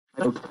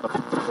Tripnotic.fm.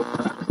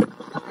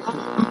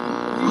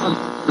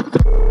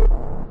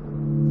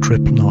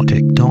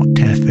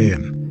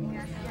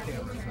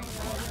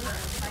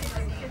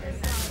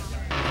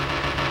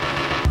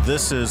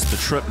 This is the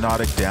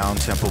Tripnotic Down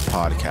Tempo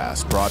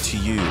podcast, brought to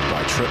you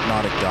by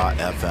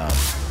Tripnotic.fm.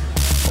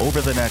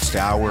 Over the next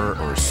hour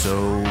or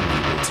so, we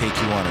will take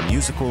you on a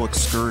musical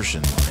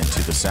excursion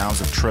into the sounds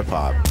of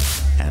trip-hop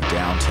and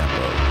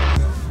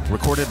down-tempo.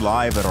 Recorded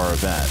live at our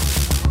event,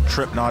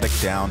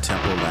 Tripnotic Down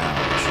Tempo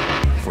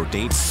Lounge. For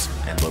dates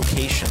and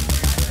location,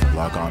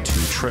 log on to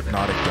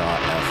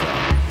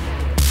Tripnotic.fm.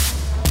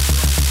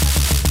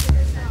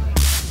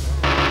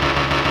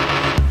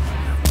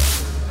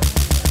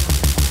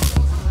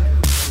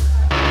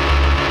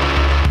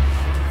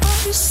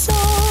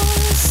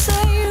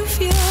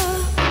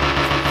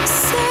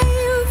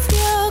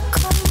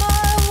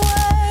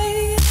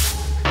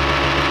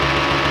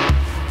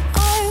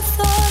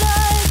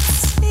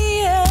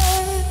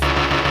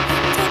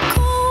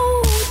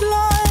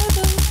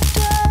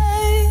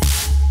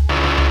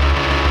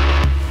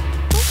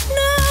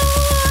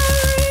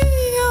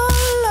 Now I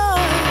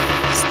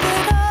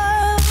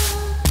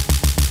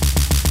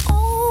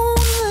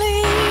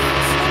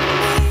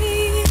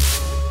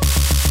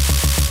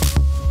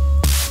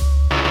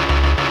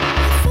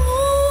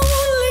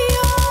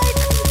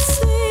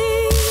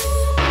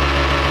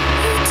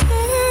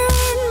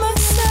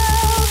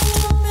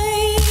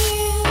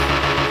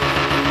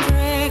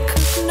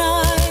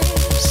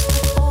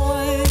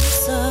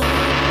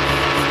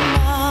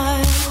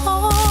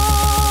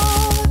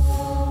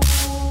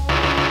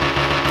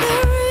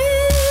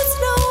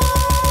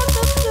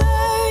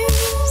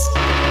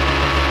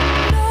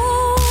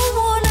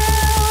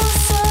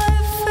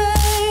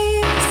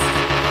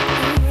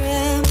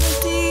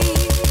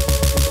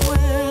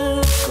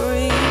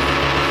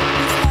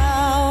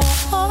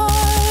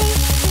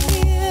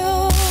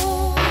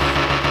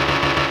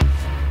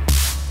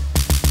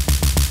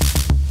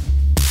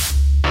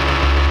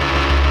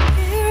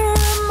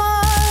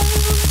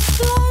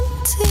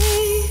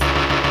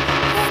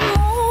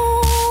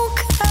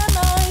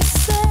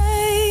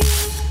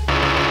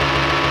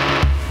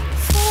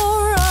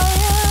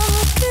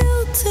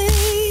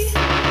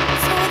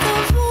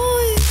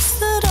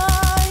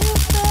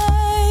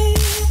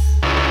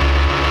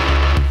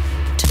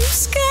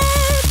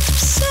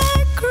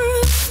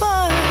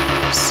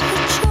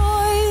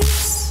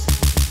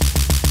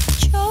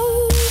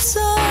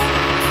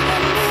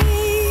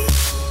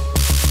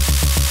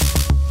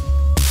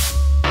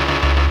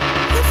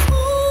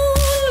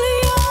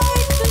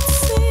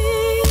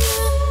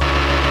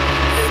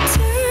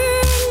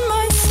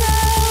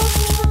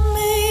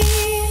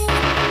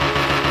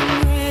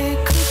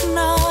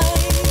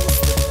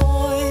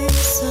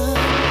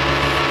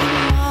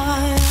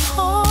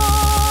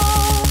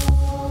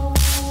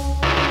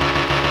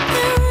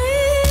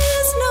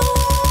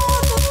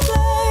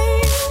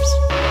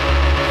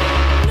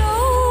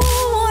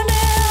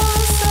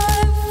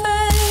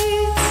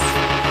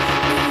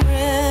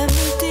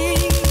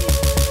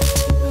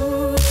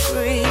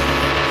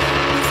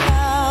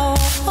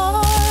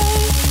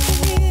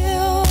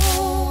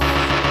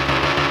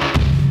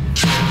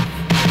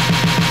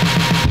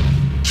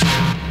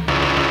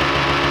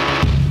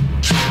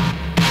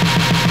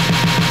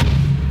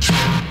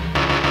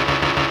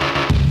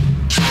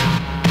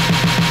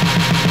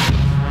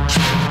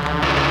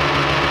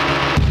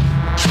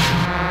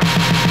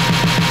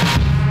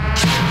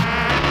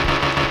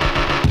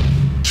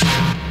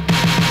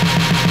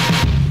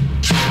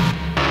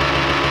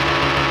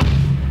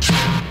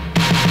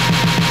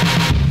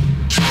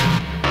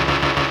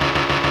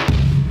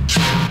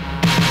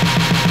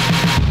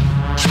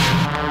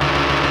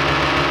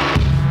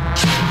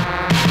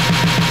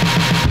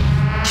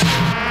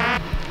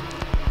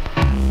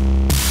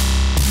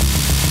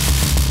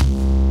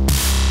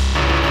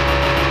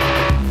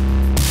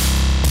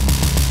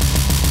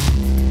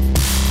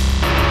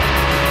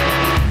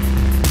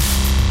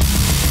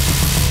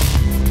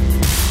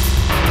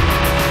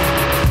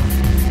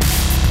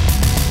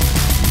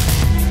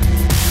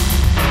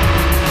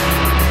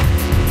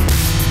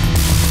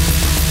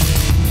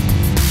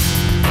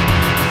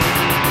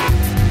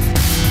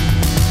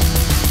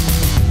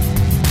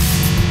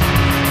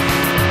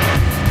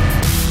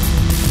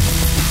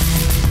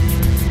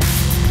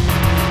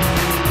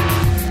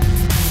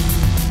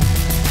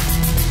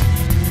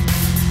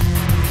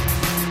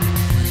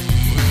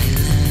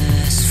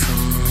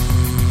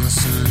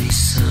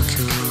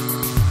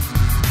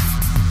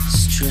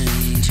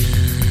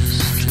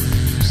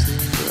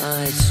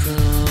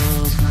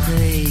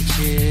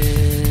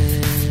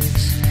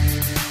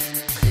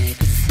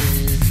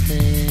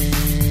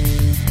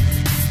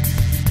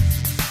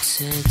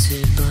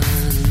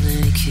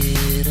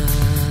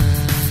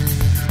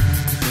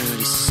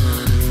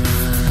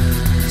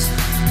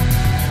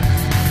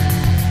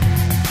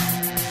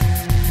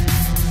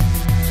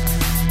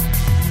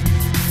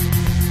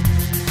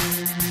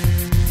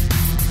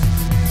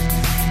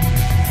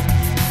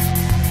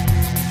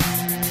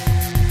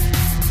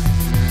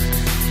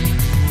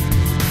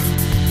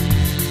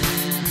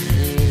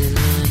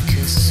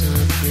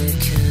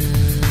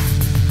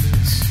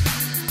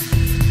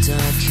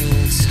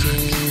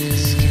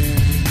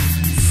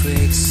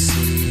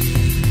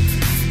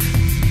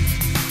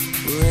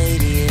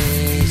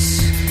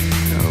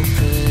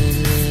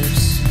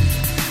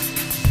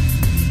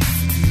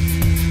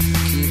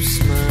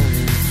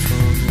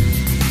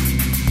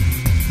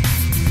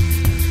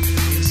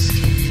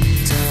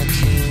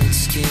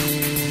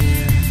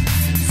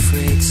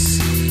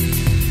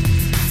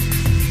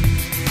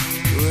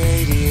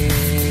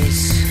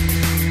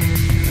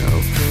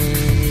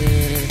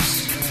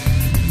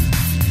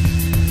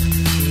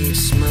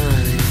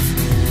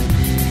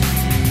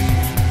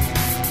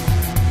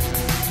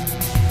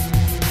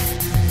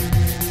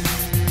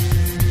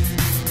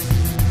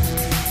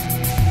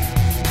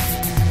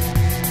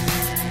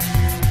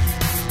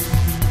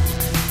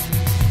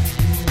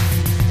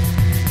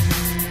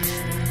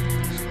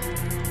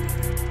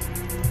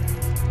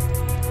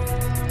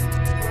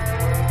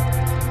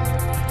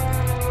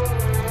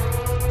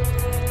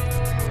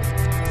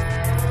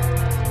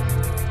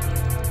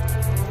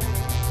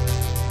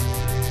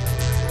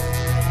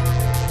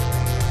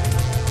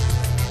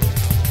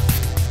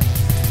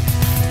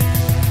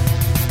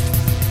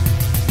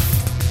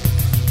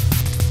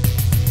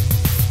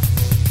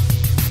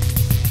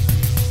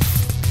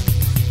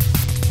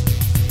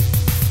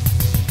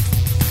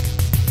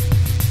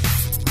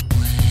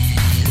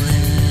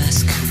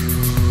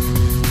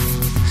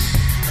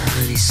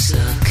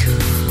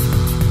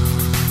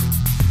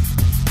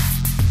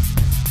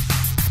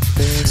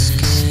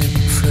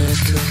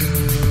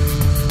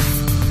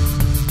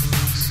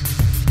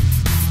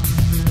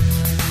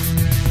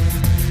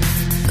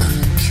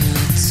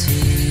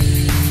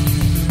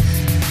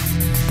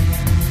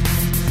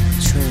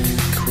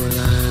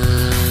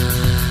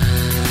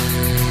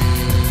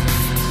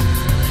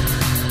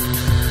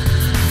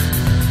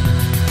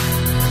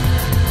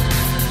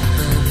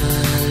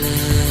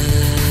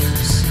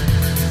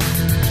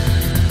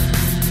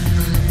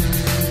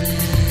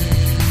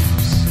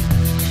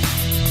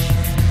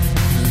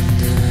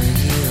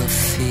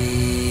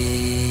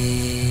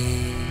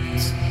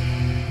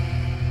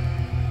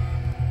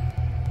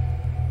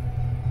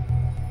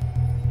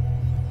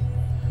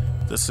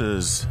This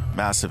is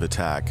Massive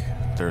Attack,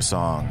 their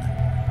song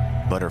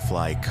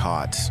Butterfly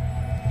Caught.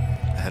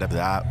 Ahead of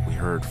that, we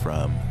heard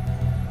from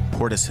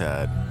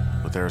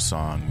Portishead with their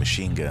song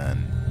Machine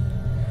Gun.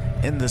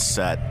 In this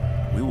set,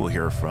 we will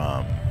hear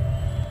from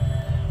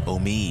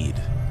Omid,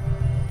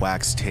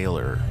 Wax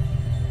Taylor,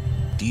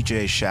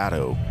 DJ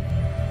Shadow,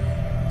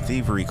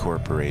 Thievery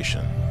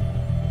Corporation,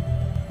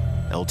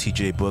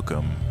 LTJ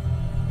Bookham,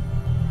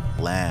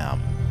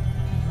 Lamb,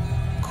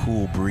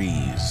 Cool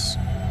Breeze,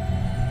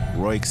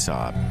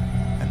 Royksop,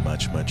 and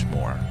much, much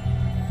more.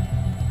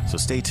 So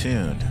stay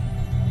tuned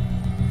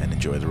and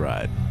enjoy the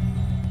ride.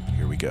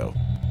 Here we go.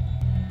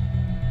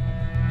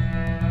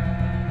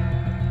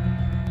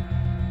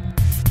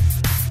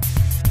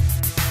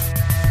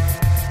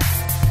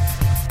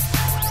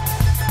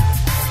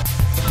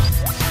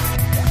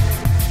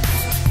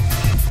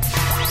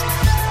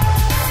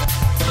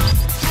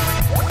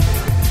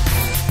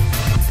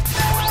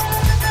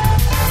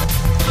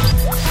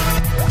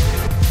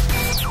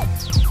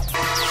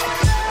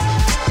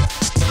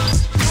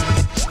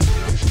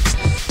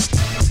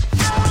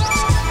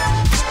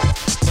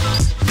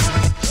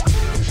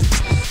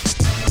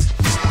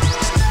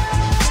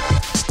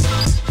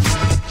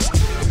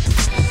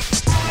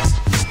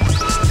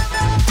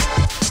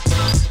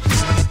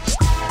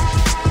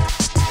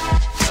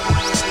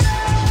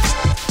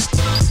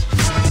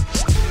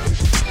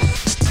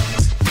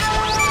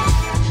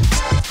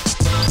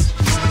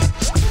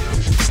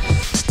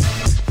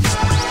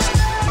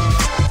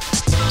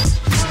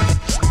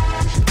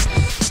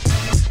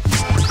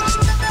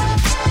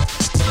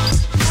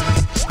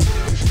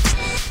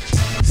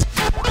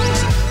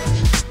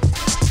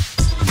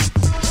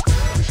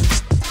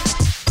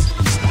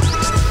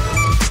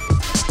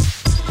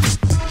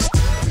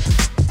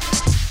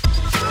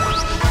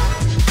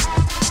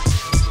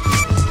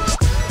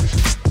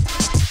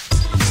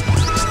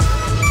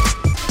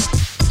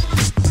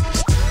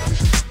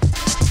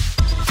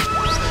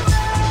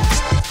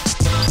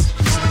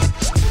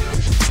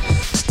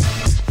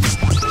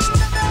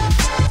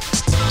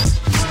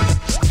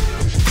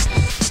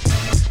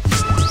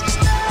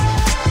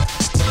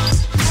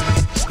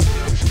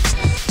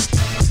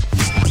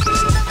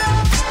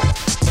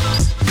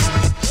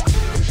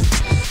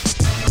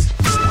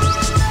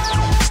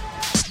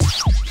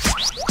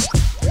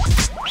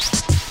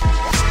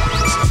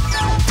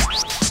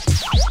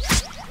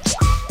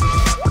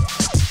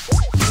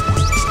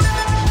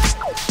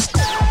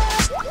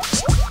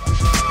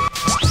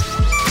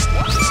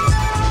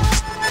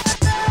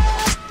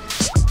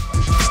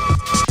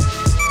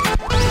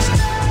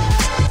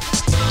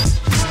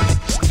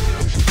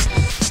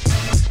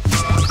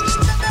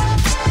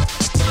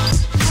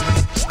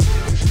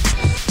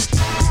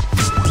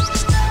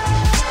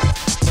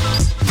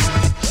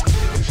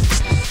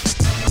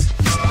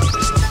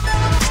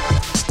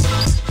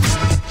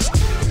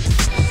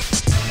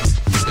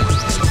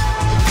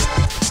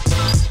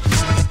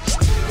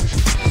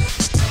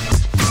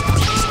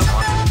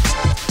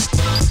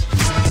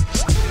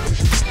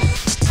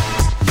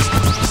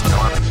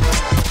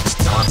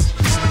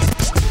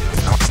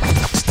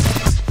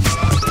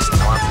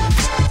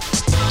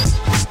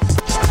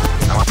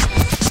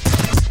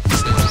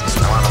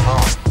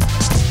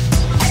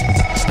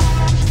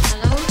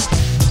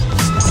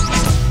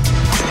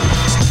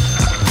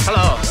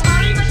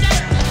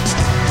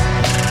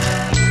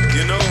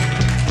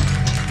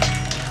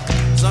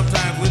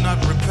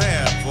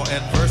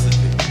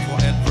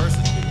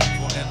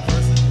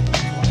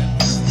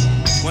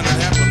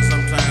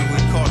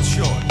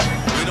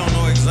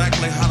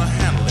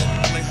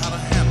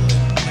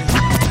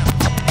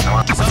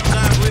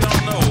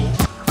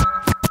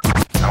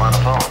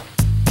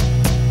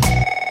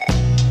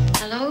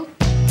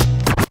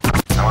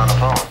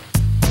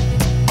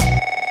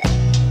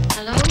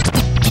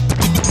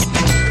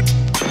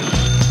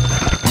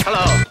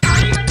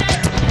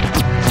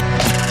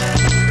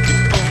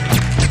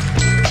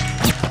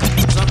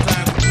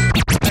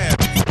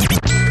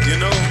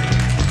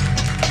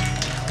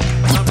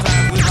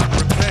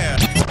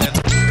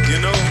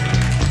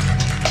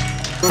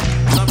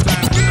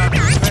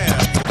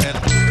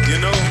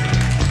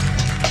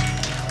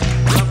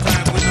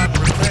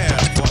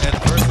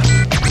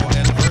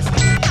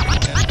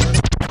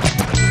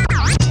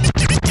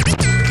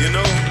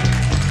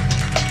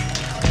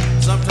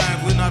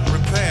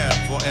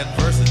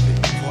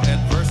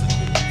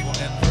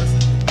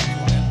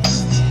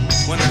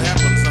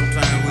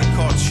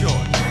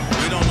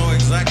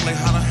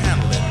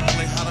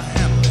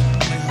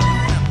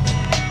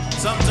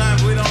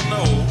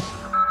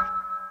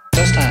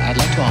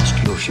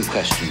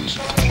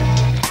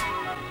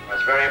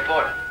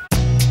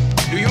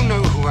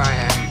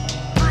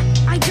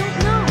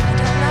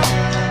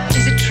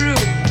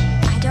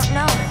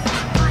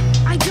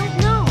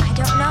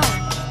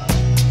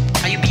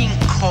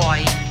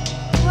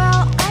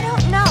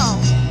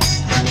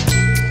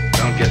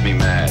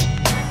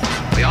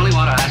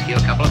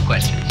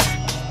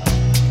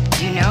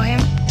 Do you know him?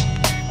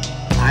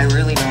 I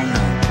really don't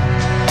know.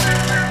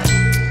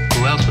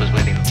 Who else was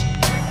with him?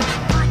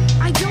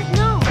 I don't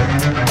know.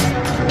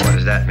 What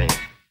does that mean?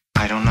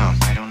 I don't know.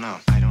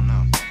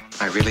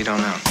 I really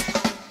don't know.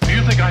 Do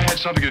you think I had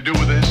something to do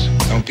with this?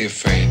 Don't be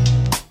afraid.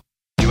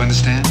 You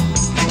understand?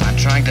 I'm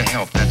trying to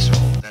help, that's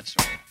all.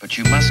 But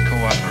you must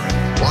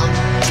cooperate. 1,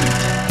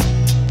 2.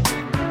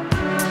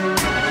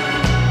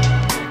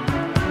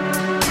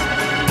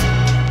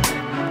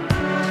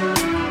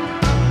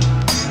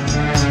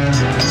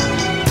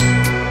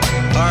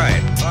 All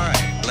right.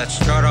 Let's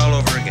start all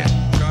over again.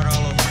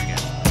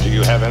 Do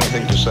you have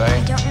anything to say?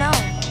 I don't know.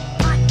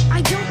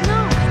 I don't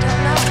know.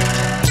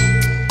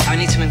 I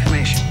need some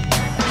information.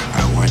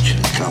 I want you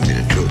to tell me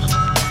the truth.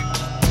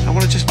 I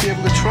want to just be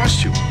able to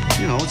trust you.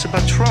 You know, it's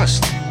about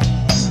trust.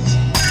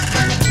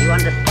 You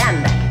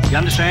understand that? You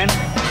understand?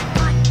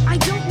 I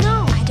don't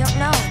know.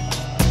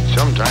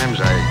 Sometimes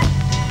I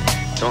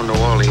don't know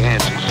all the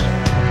answers.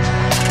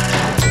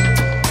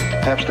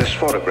 Perhaps this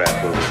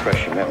photograph will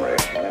refresh your memory.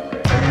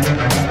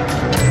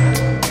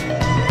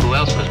 Who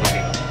else was with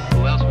him?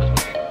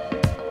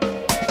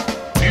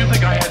 Do you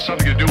think I had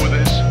something to do with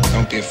this?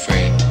 Don't be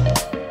afraid.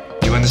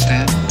 You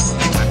understand?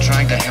 I'm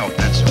trying to help,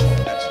 that's all.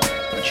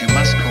 But you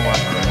must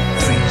cooperate.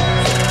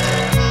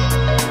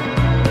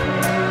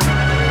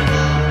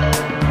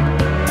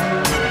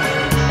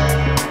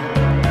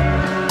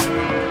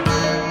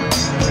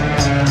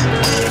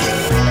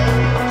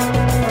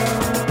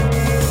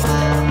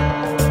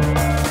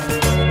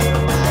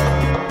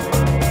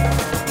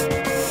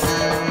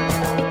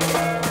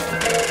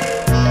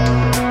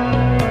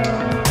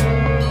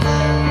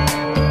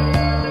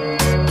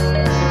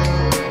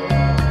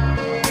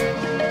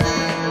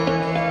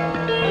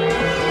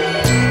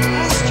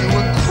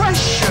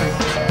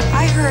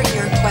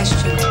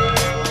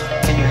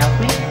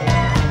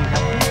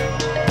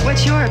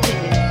 What's your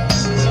opinion?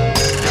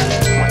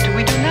 What do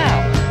we do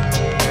now?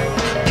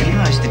 You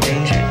realize the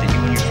danger that you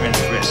and your friends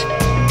are risking.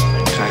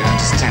 Try to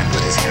understand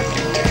what is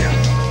happening to you.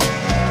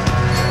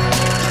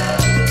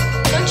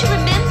 Don't you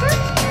remember?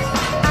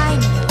 I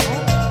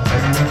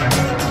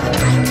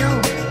know.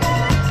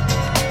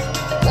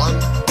 1,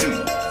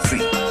 2, 3.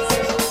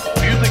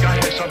 Do you think I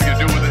had something to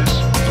do with this?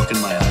 Look in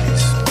my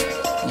eyes.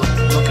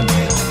 Look in my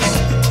eyes.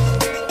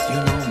 You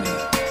know me.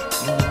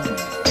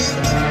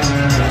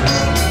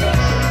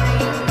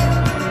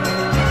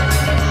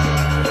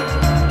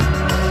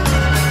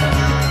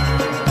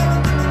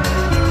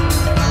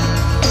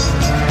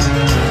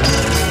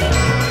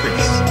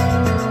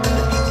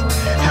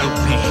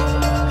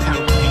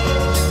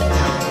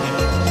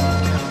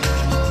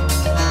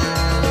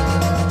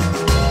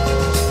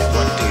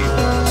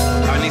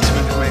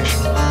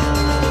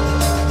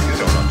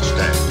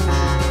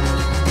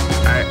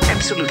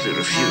 Absolutely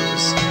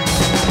refuse.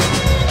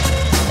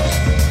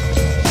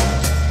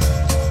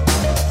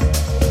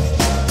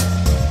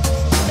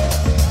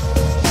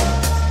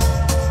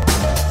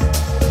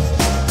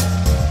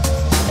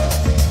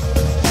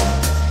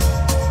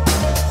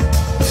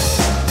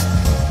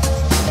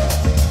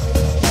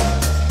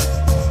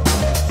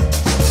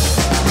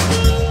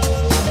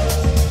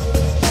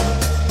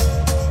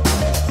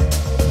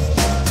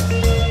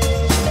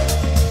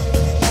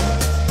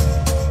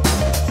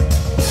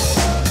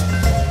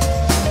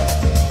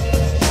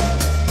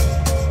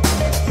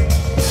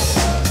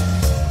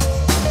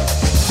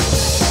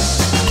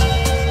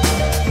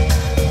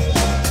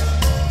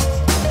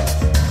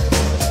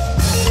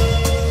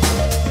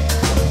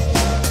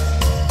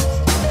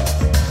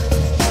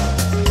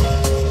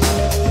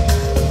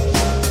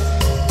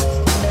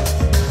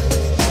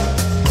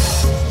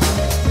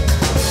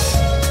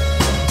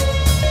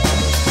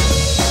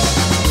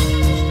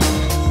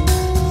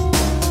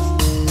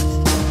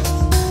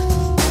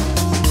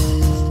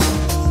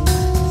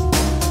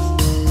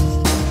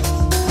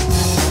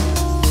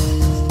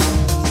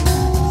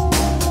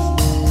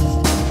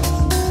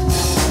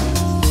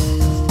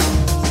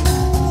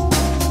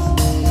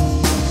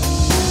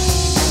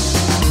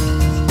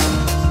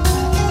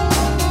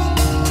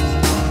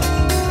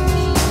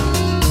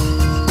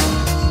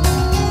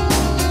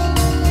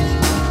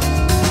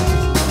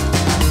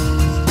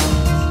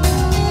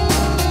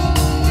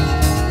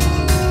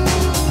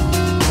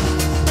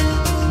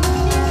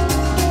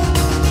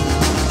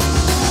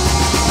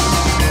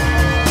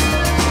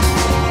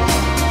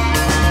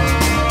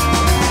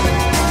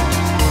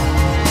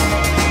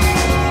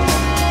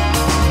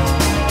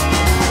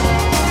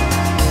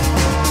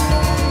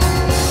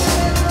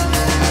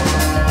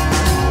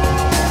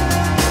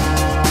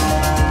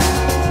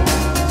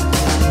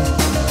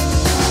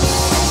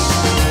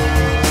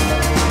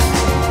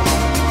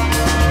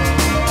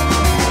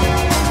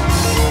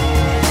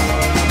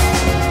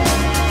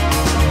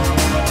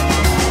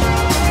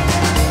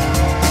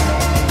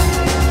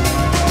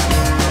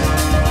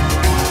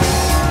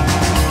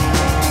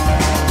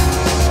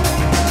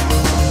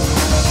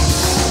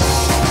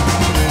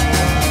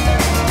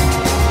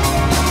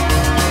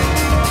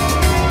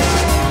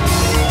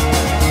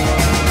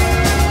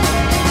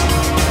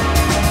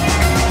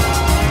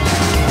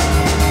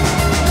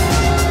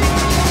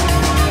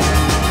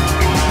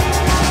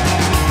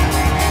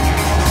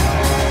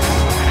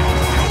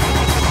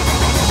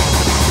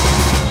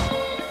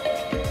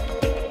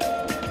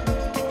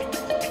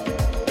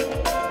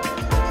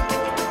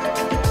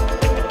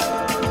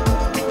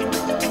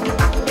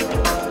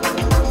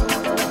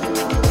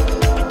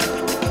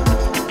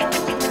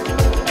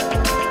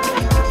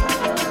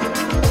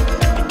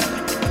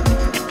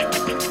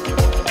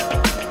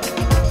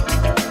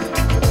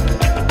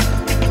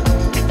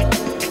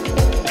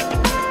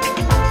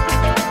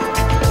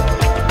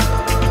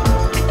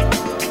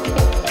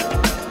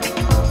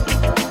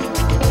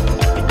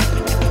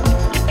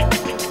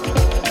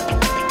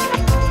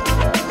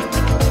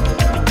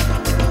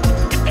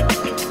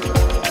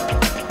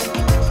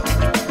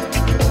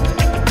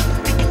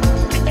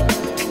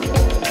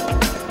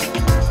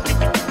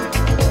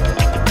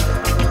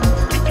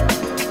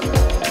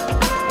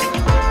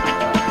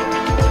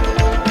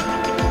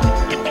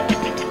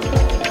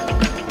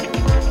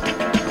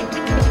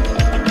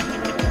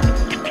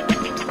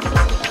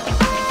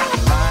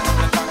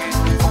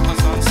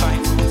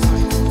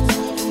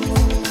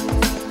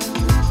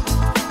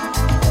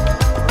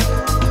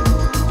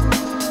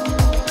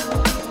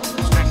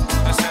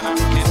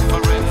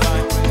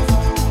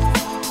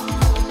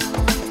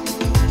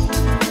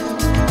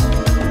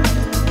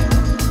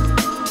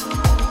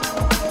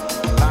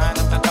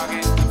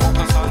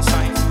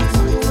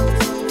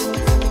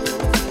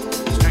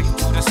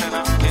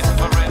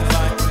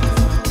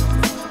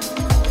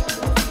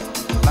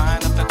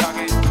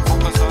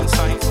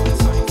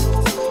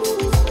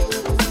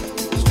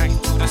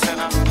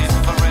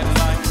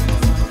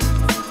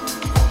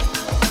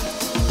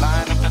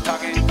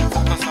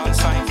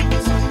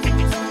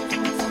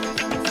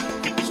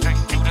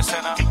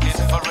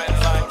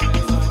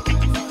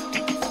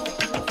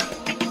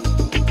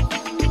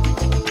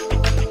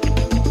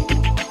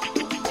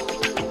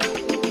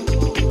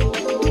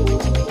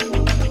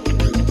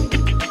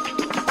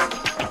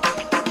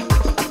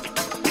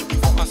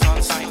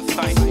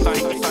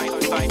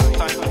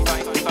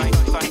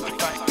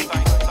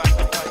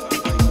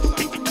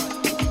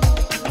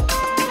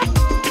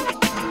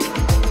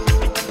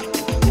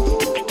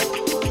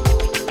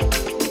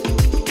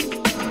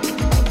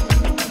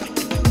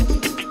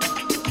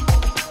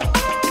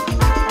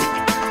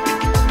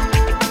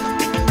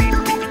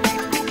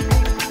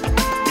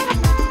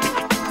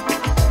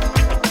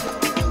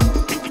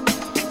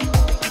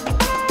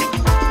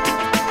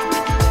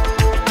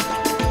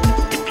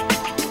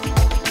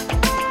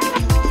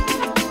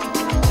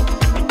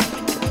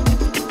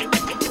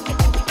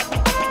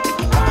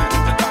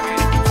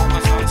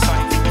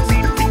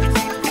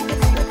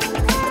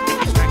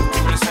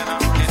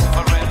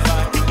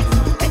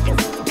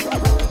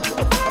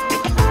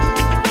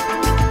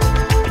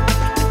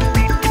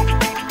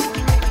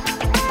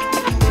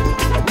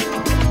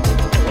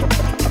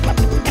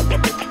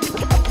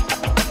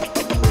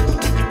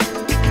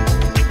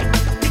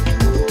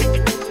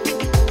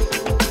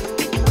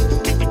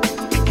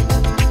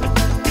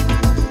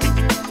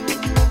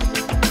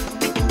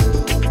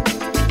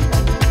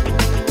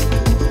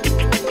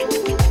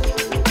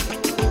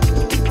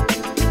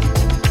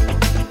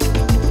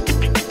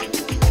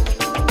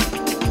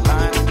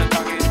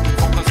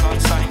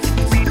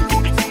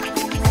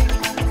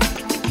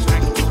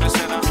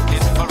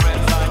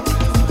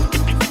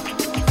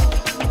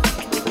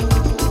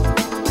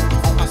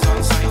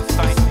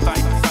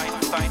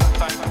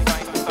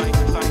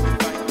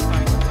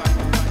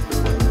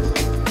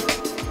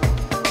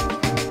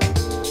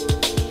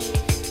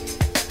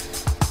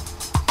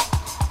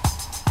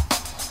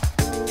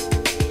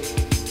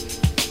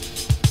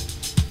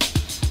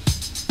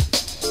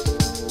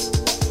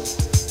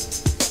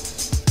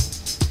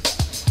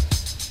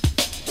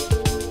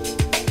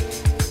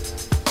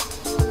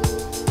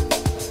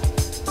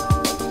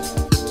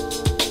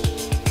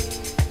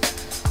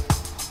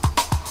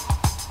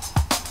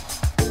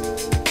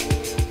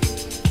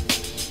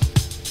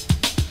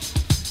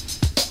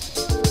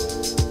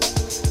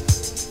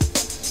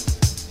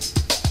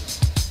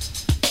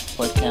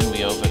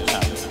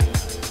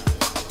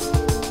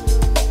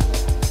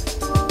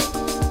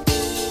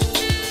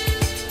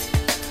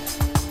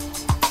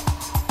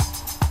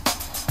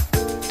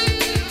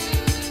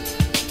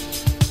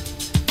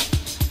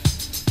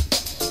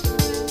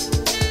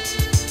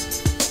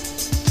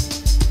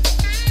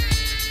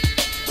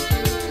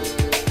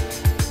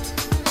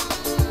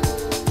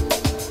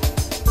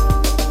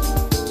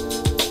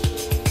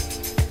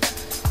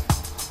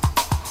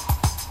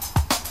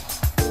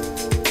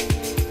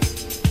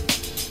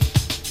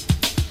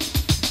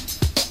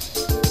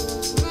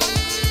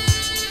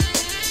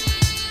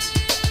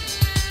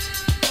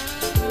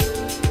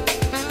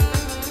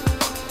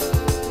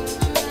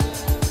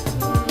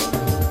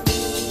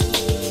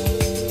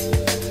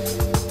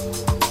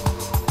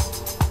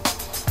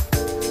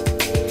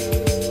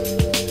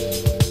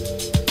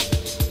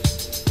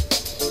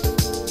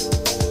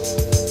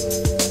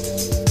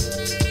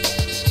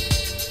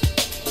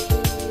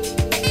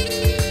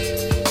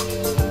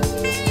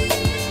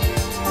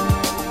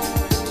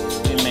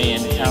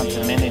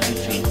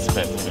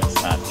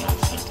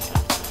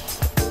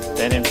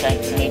 that in fact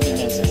it may be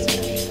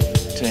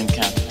necessary to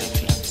encounter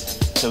defeat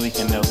so we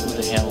can know who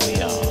the hell we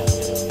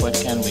are, what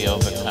can we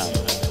overcome,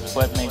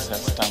 what makes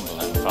us stumble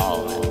and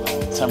fall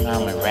and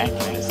somehow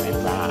miraculously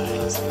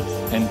rise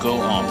and go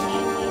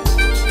on.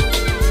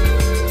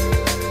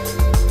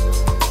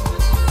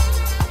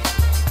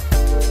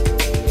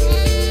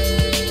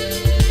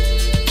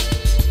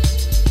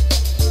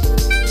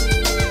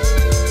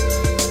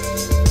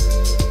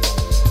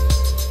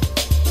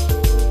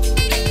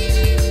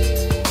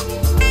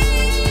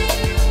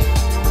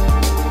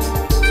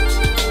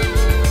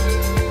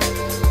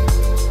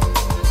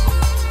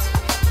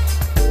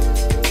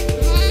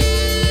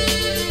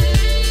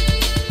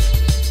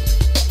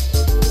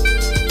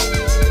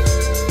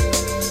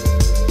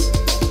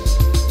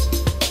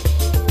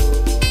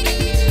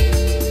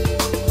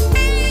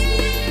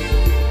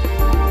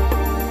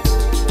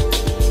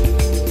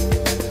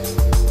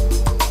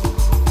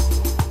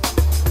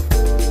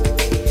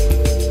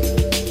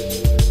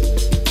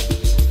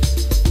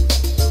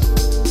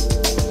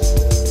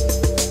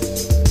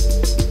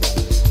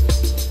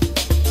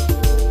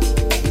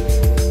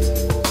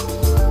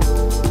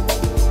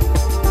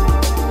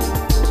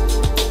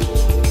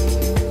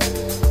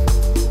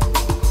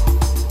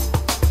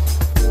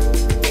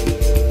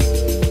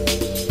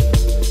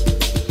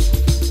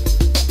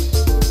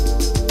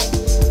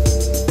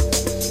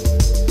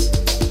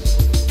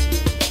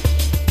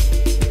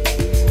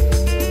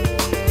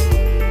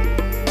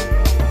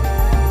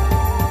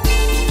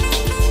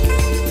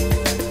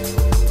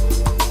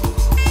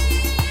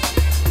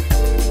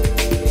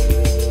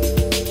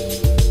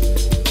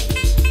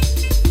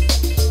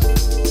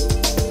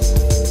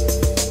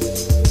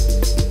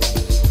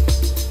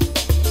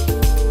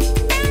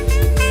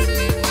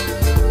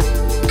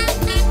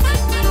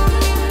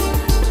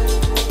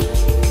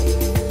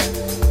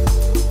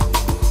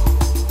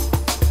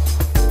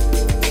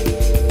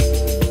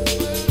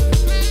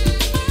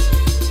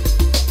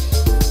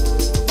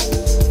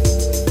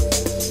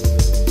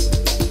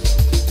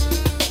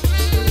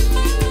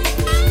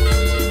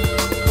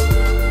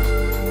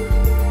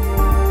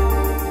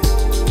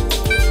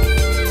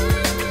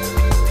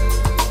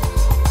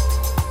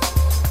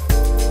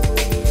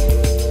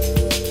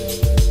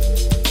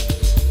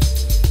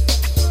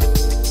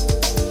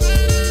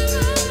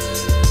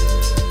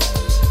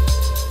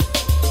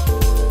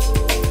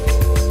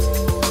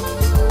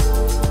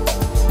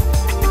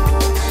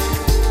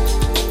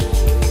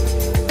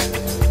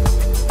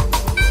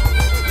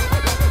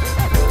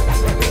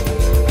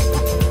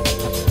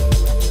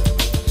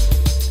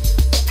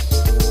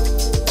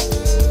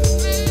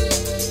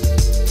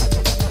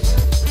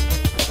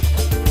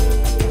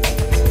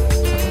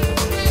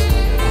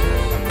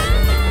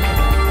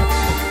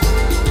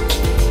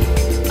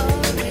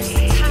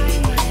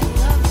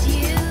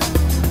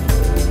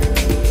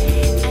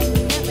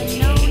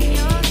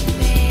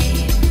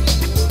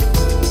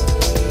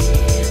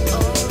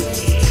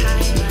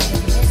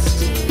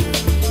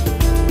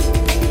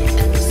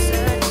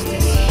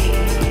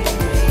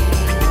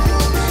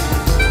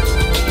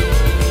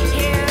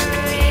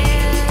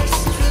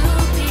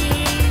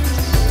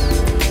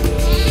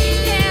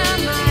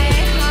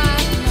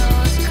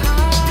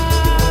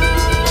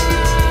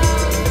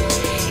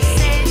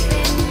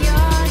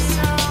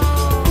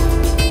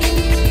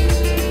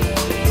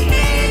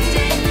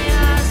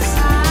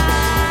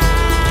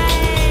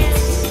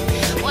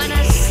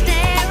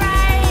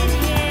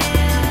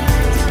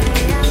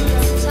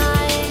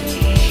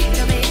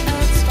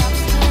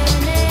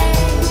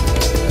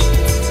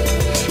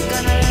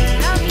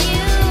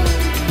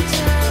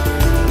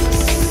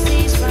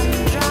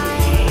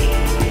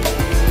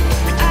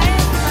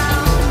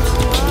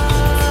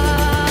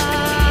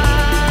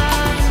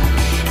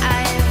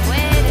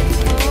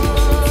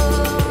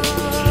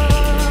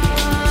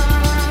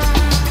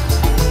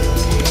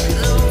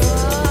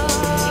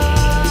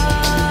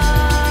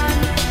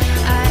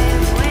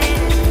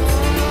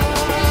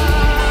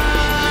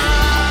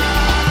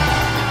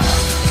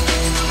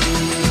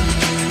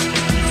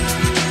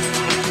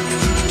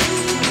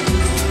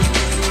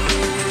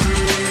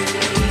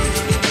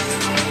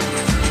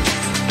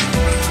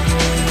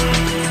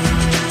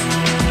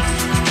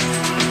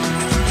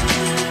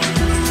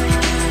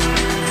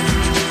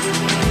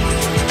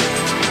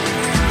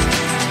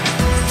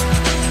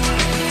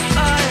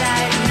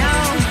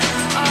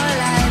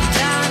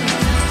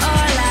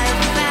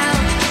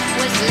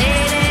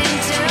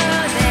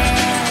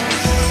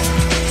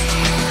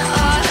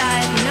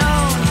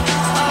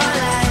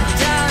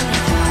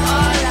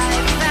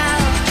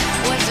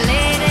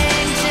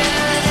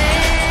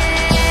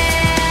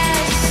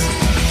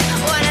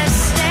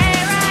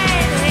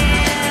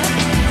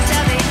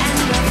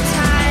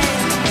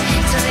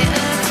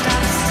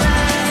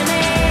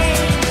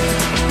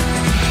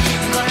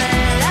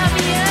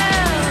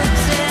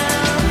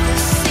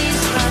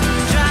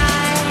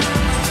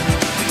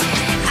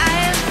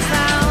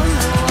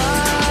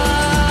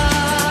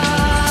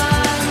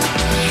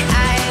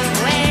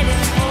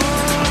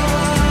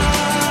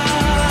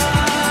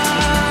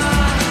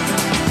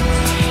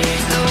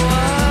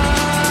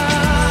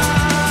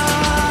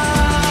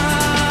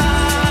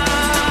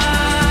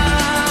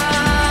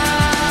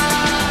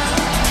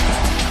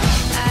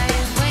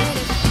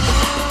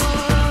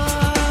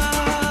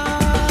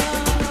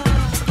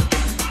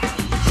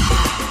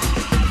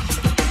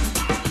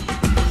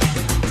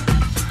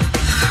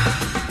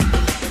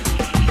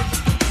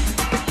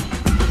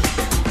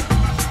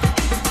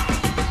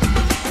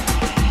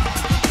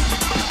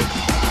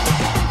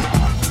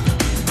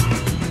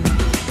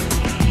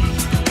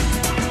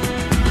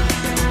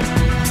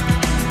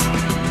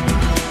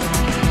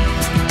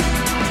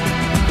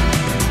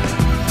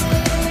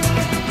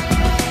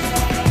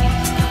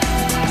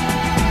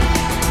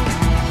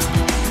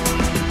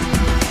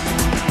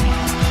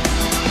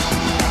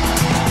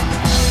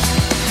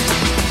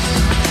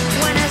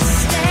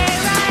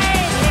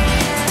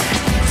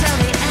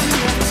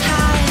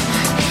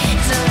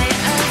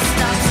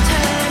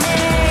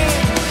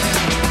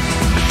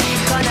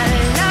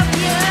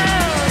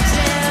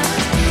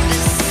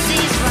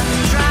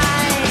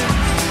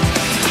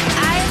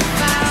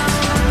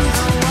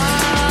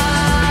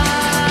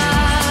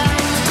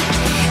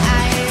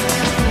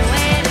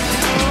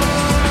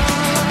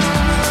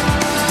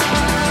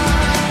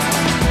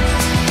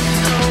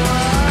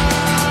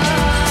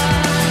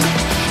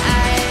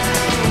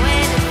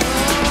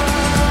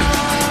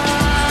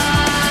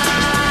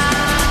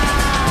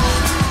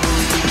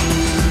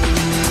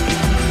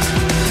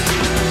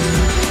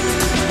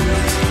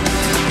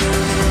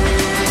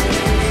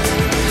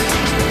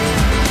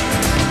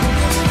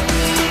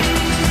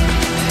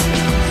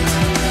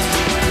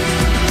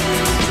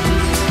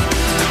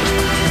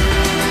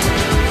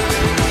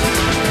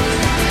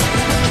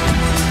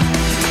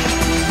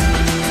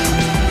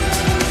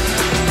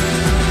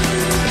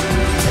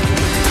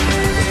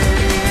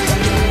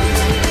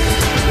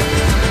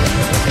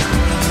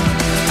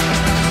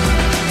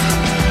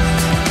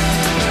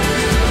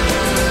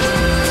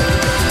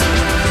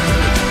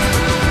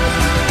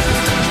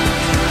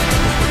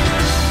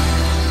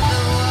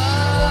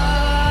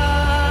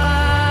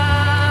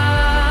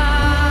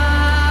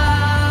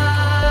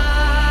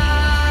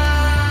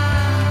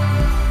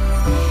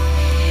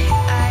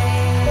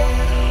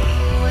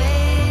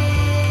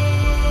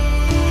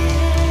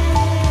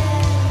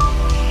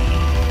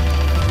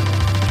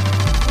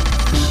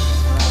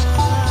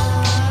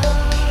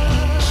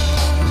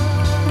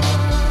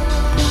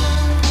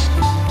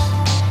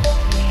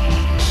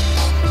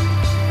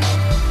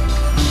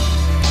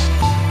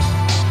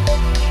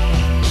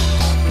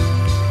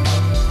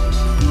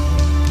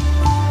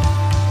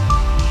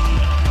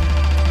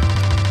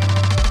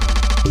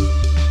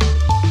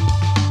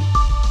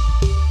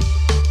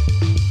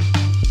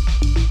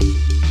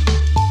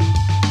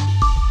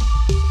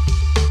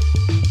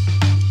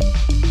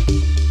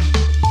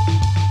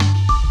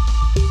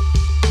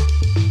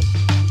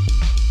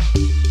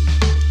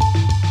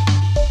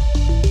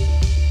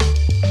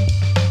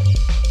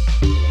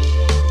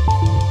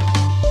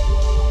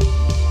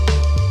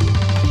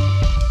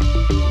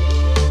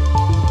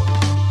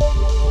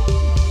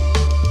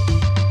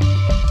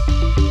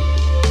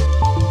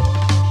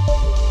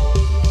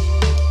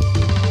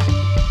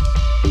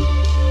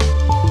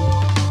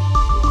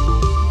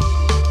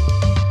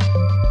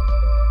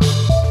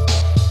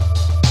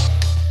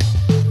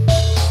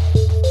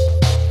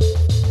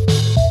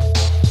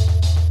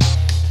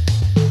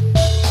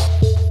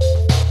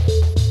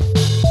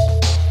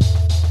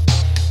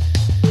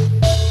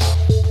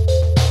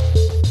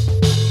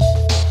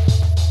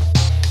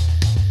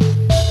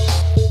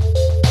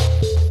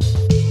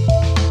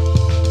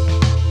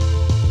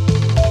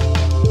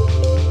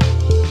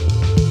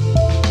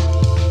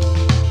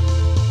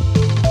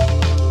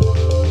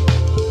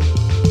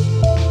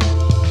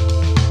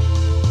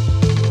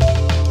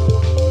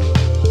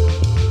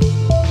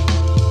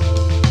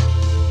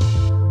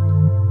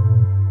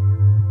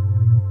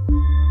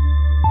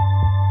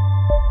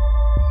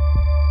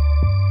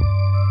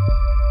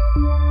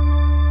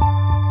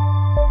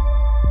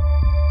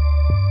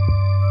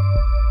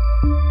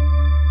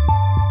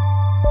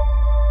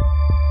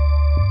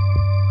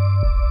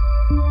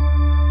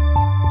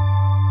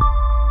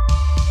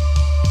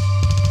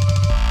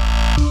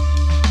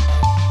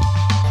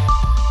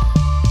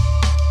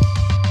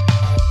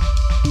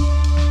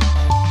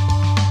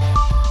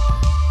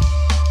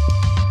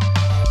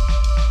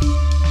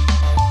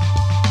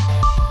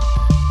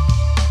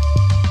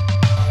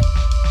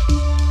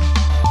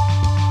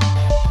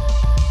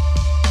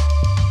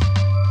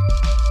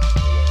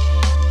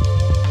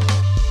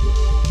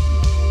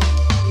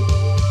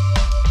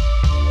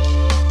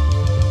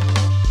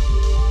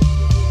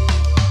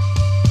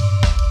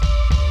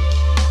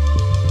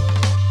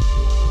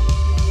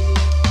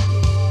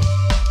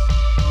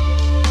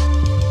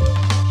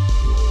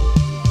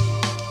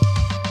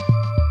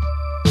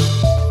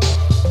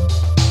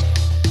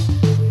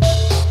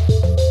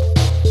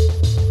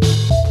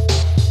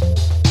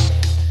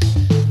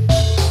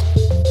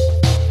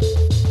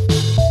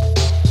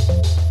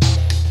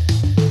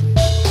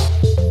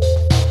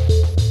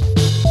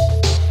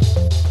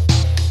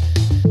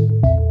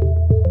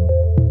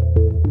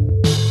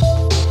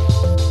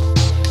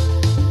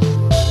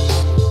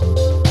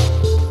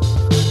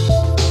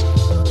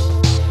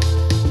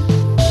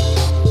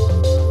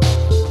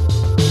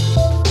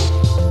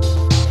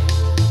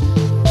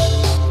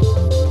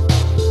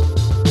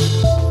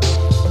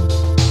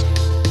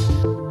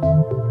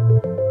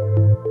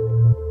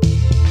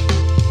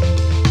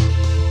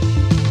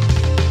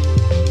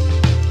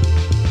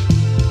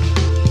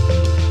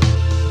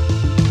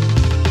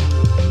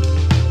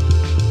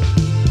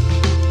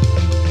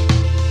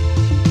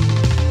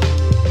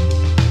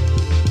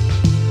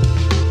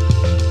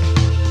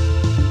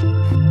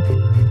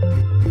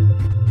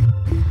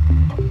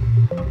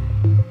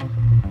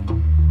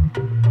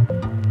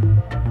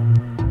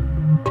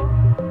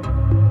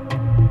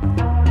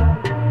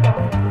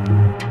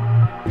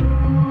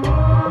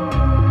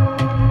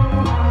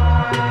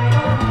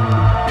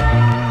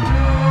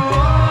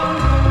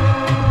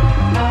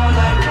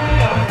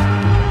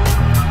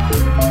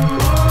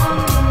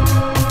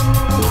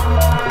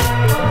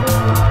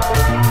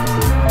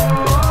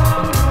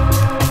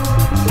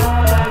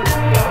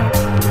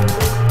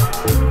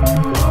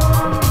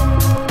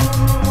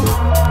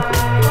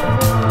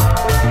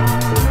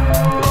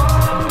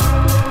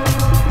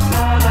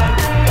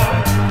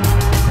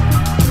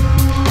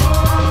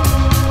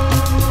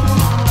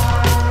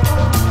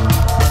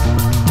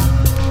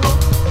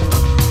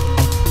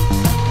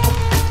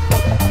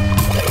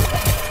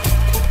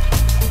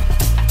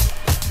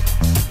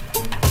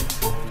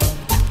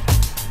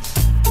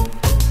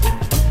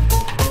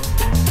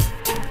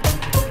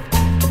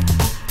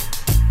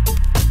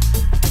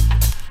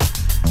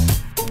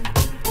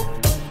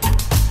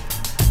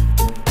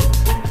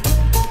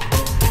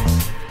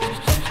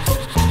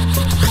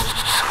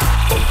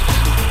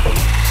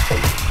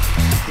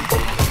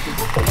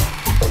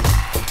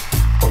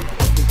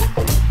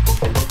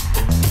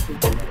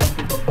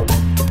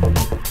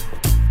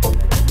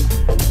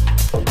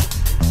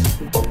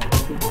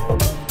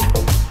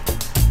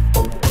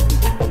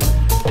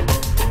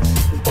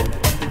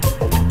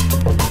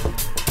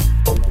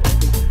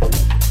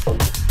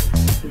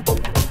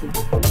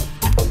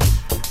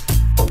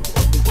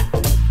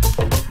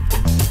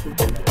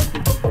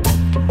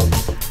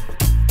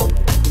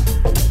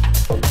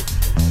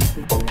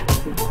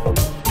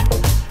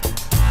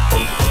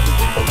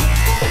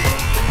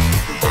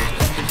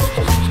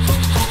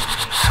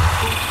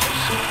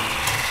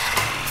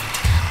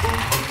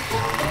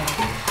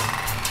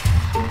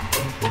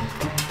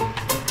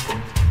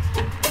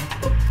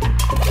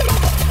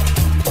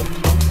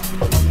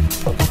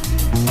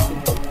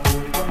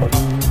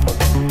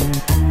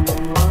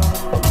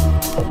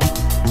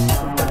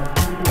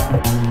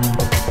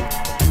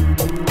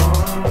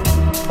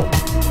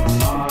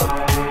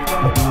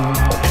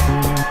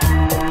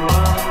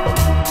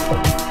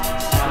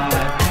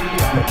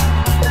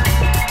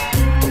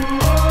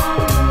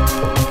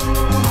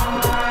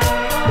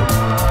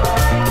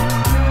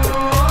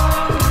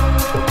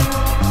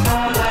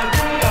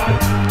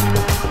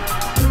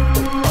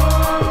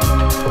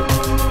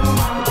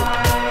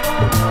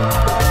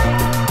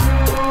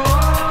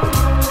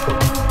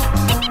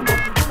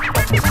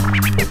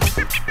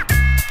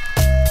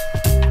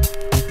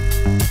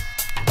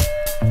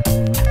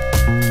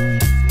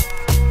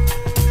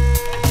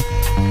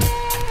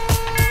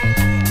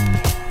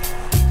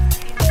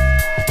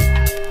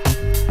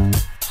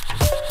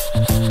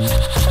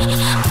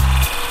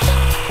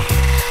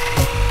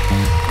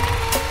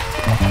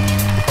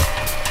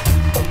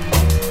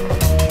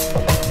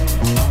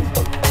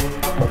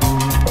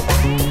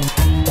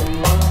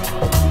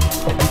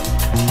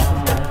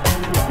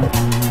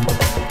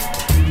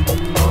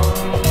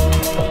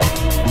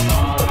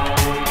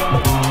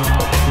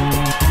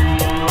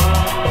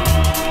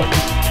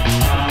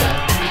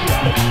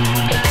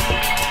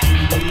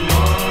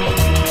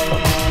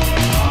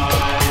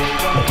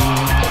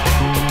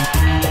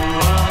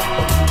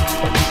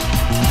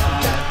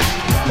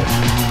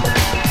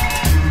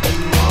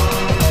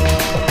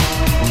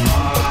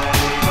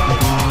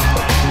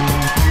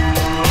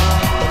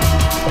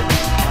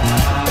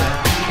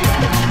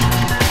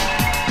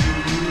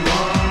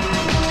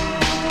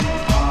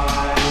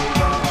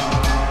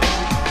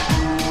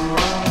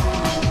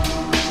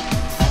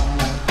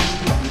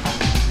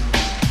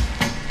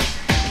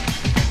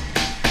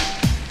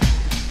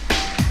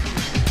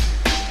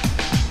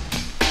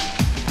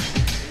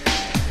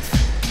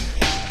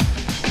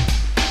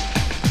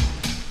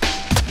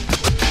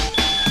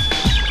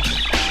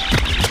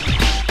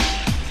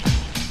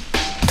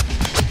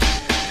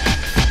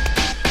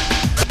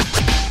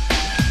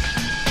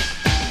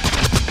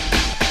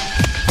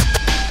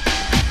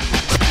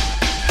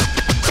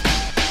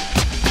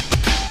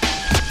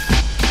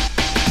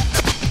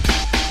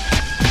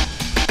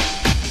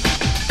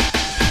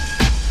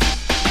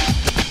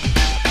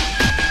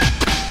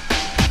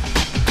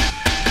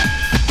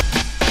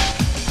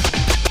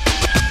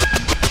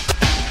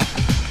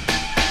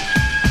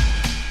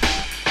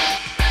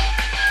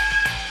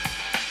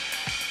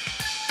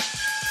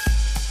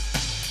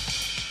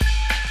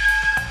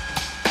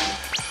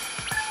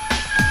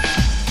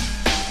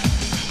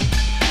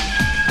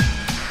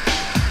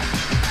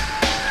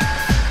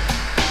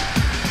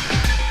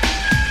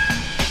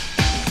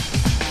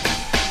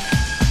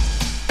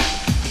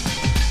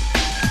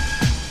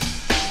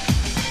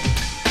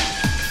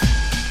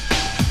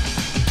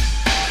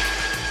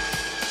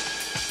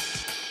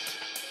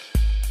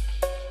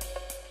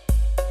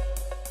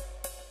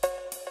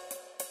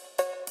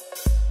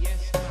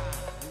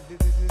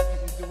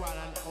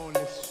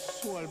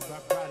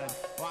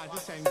 Want to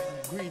send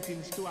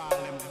greetings to all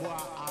them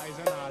boys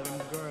and all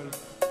them girls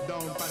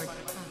down by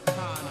the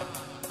corner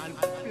and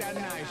play a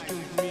nice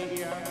tune for me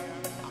here.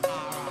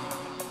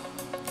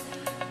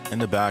 In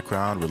the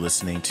background, we're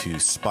listening to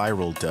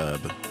Spiral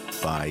Dub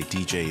by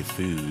DJ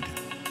Food.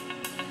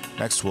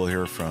 Next, we'll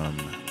hear from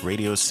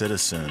Radio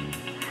Citizen,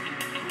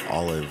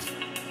 Olive,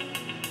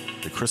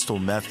 The Crystal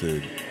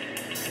Method,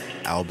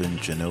 Albin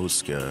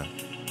Janoska,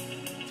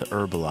 The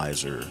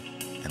Herbalizer,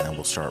 and then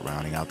we'll start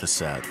rounding out the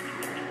set.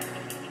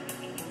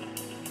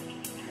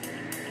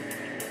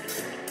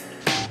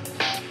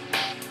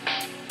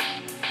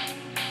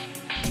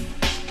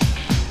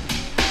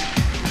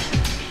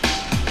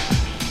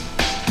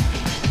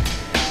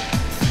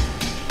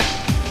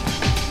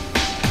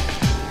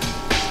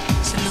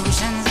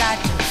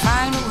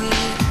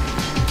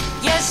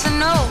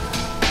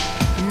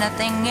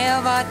 Nothing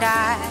ever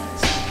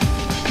dies.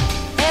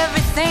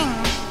 Everything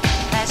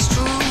that's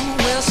true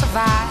will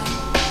survive.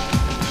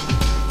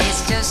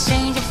 It's just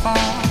changing from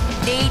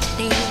day to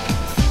day.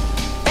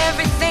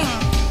 Everything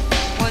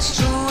what's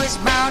true is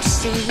bound to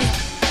stay.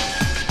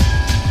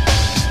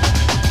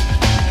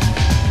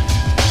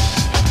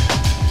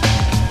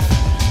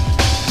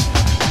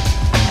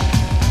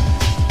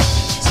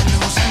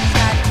 Solutions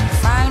got to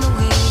find a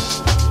way.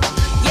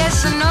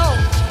 Yes or no,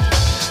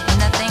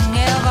 nothing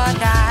ever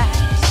dies.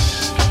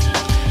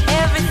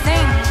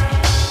 Everything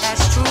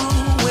that's true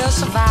will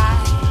survive.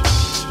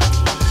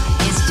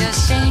 It's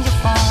just changing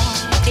from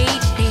day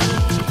to day.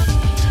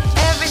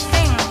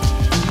 Everything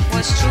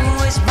what's true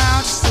is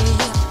bound to stay.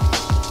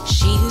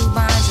 She who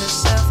binds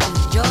herself to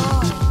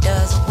joy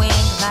doesn't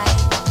win like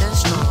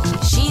destroy.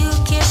 She who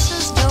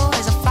kisses joy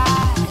is a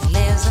fire,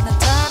 lives in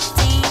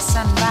eternity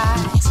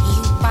sunrise. He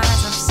who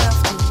binds himself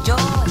to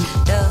joy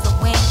doesn't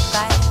win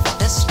like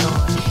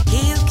destroy.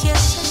 He who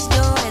kisses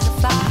joy is a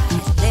fire,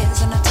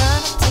 lives in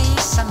eternity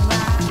sunrise.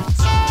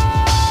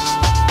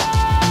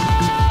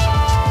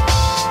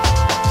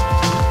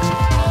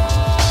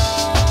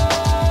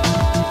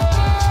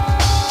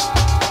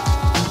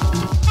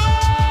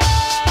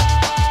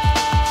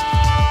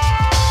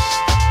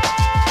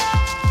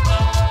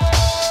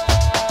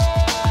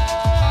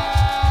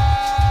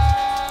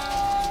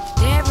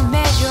 There are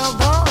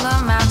immeasurable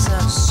amounts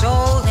of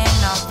soul in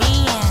our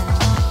being,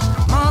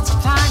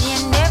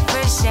 multiplying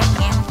every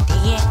second,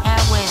 day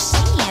and we're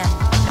seeing.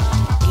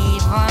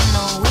 Even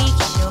the weak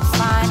shall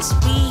find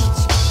speech,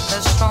 the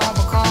strong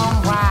become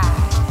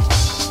wise.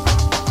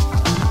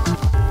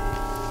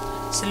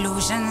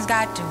 Solutions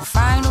got to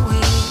find a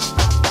way.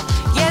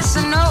 Yes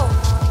or no,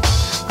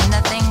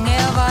 nothing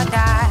ever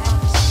dies.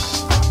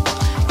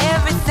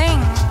 Everything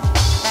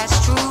that's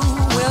true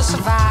will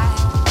survive.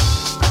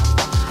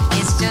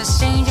 It's just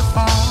changing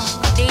from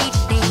day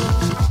to day.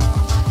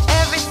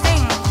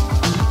 Everything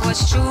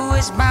what's true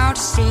is bound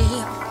to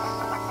stay.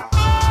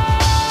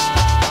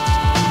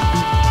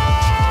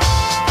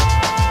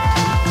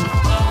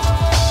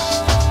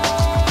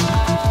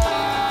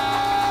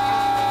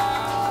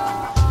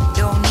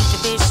 Don't need to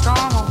be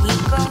strong or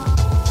weaker,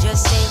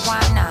 just say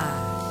why not.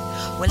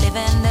 We're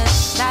living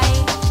this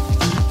life,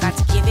 got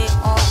to give it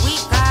all we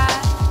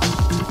got.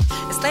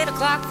 It's late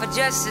o'clock for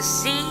just to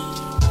see.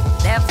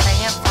 They're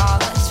playing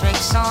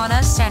politics on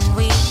us and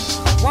we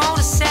won't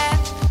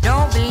accept,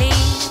 don't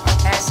believe.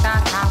 That's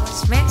not how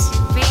it's meant to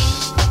be.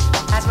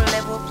 As we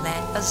live, we'll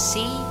plant a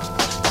seed,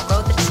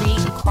 grow the tree,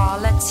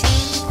 equality.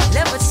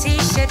 Liberty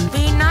should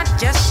be not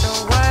just a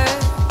word.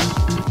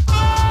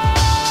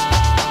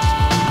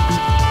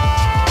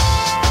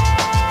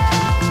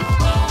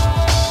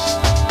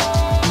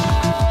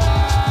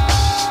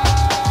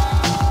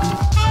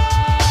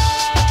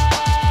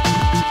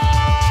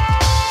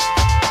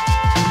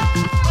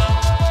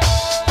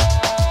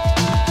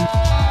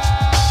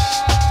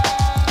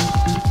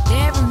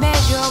 There are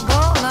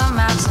immeasurable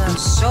amounts of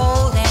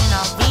soul in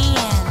our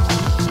being,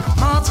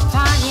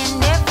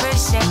 multiplying every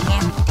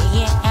second,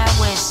 day and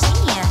we're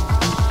seeing.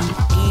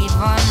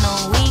 Even the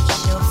weak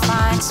shall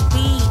find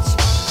speech,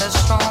 the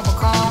strong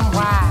become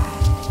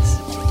wise.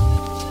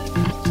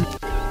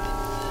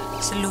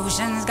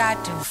 Solutions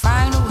got to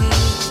find a way.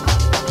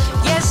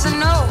 Yes or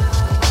no,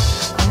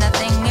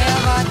 nothing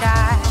ever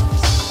dies.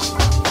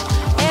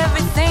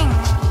 Everything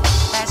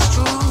that's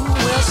true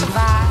will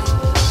survive.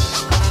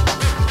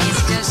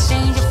 It's just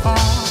changing from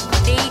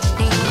day to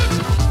day.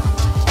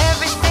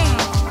 Everything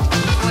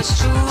what's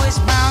true is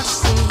bound to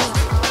stay.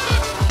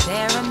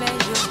 There are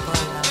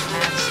immeasurable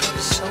amounts of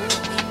soul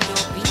in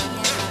your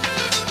being,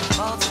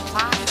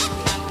 multiplying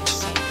every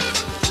second,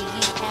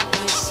 day and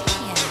we're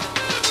seeing.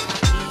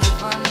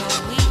 Even the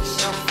weak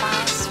shall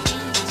find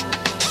speech,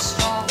 the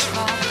strong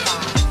come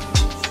by.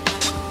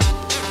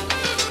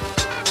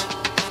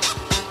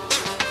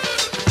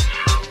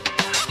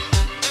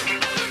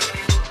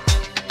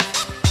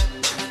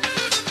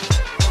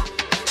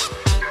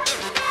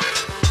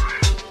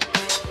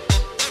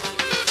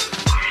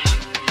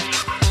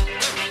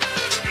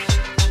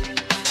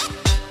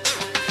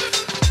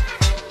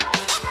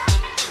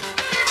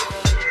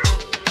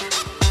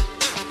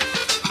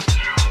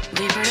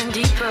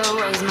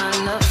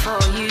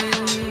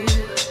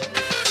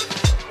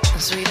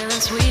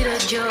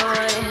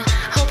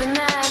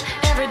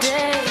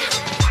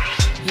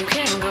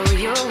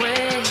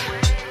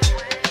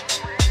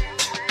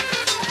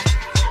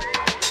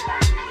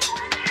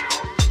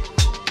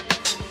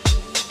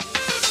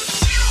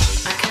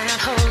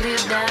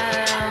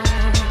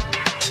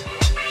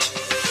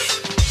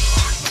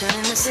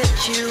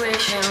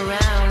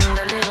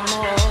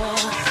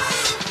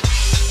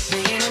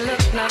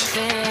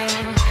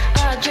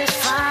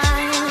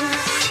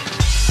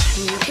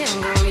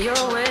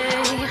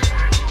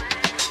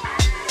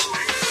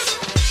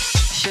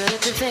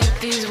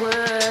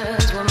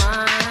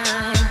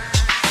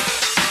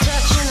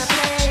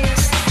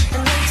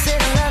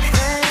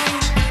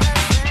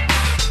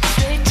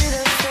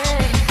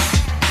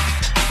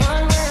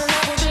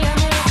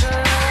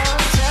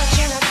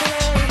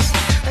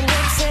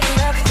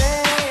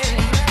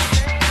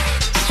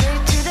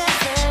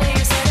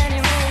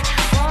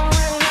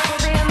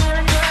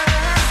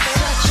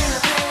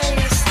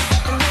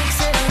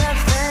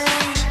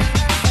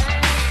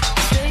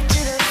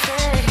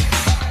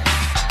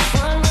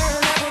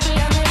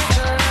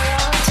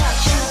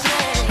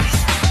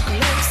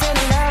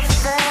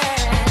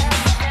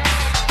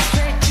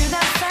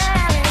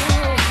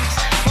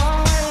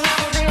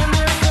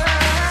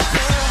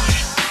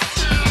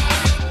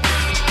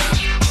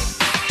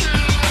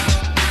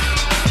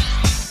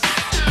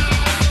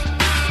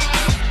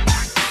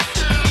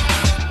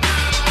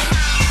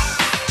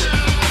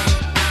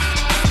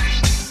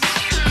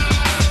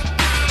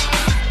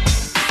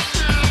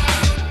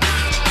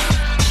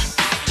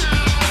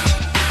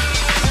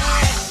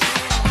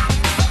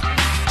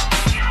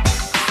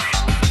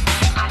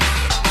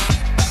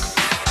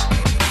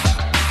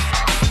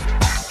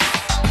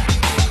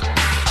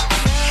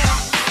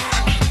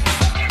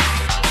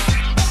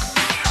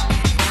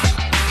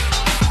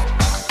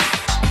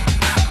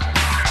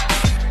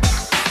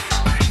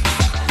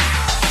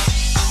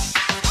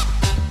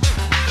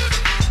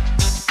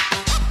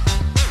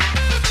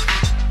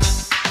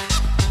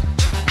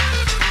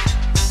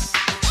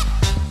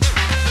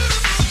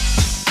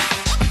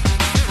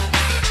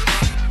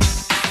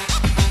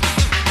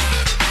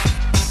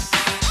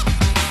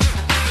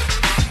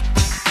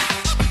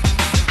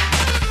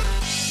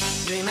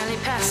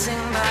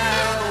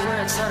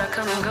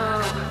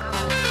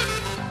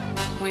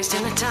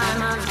 wasting the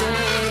time of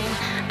day.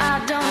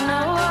 I don't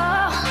know.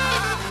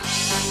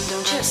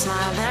 Don't you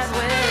smile that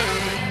way.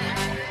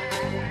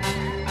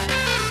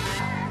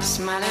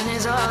 Smiling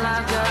is all I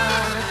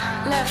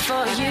got left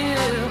for you.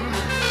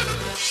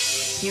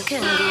 You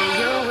can go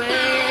your way.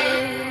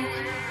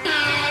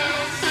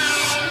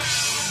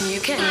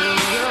 You can go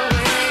your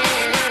way.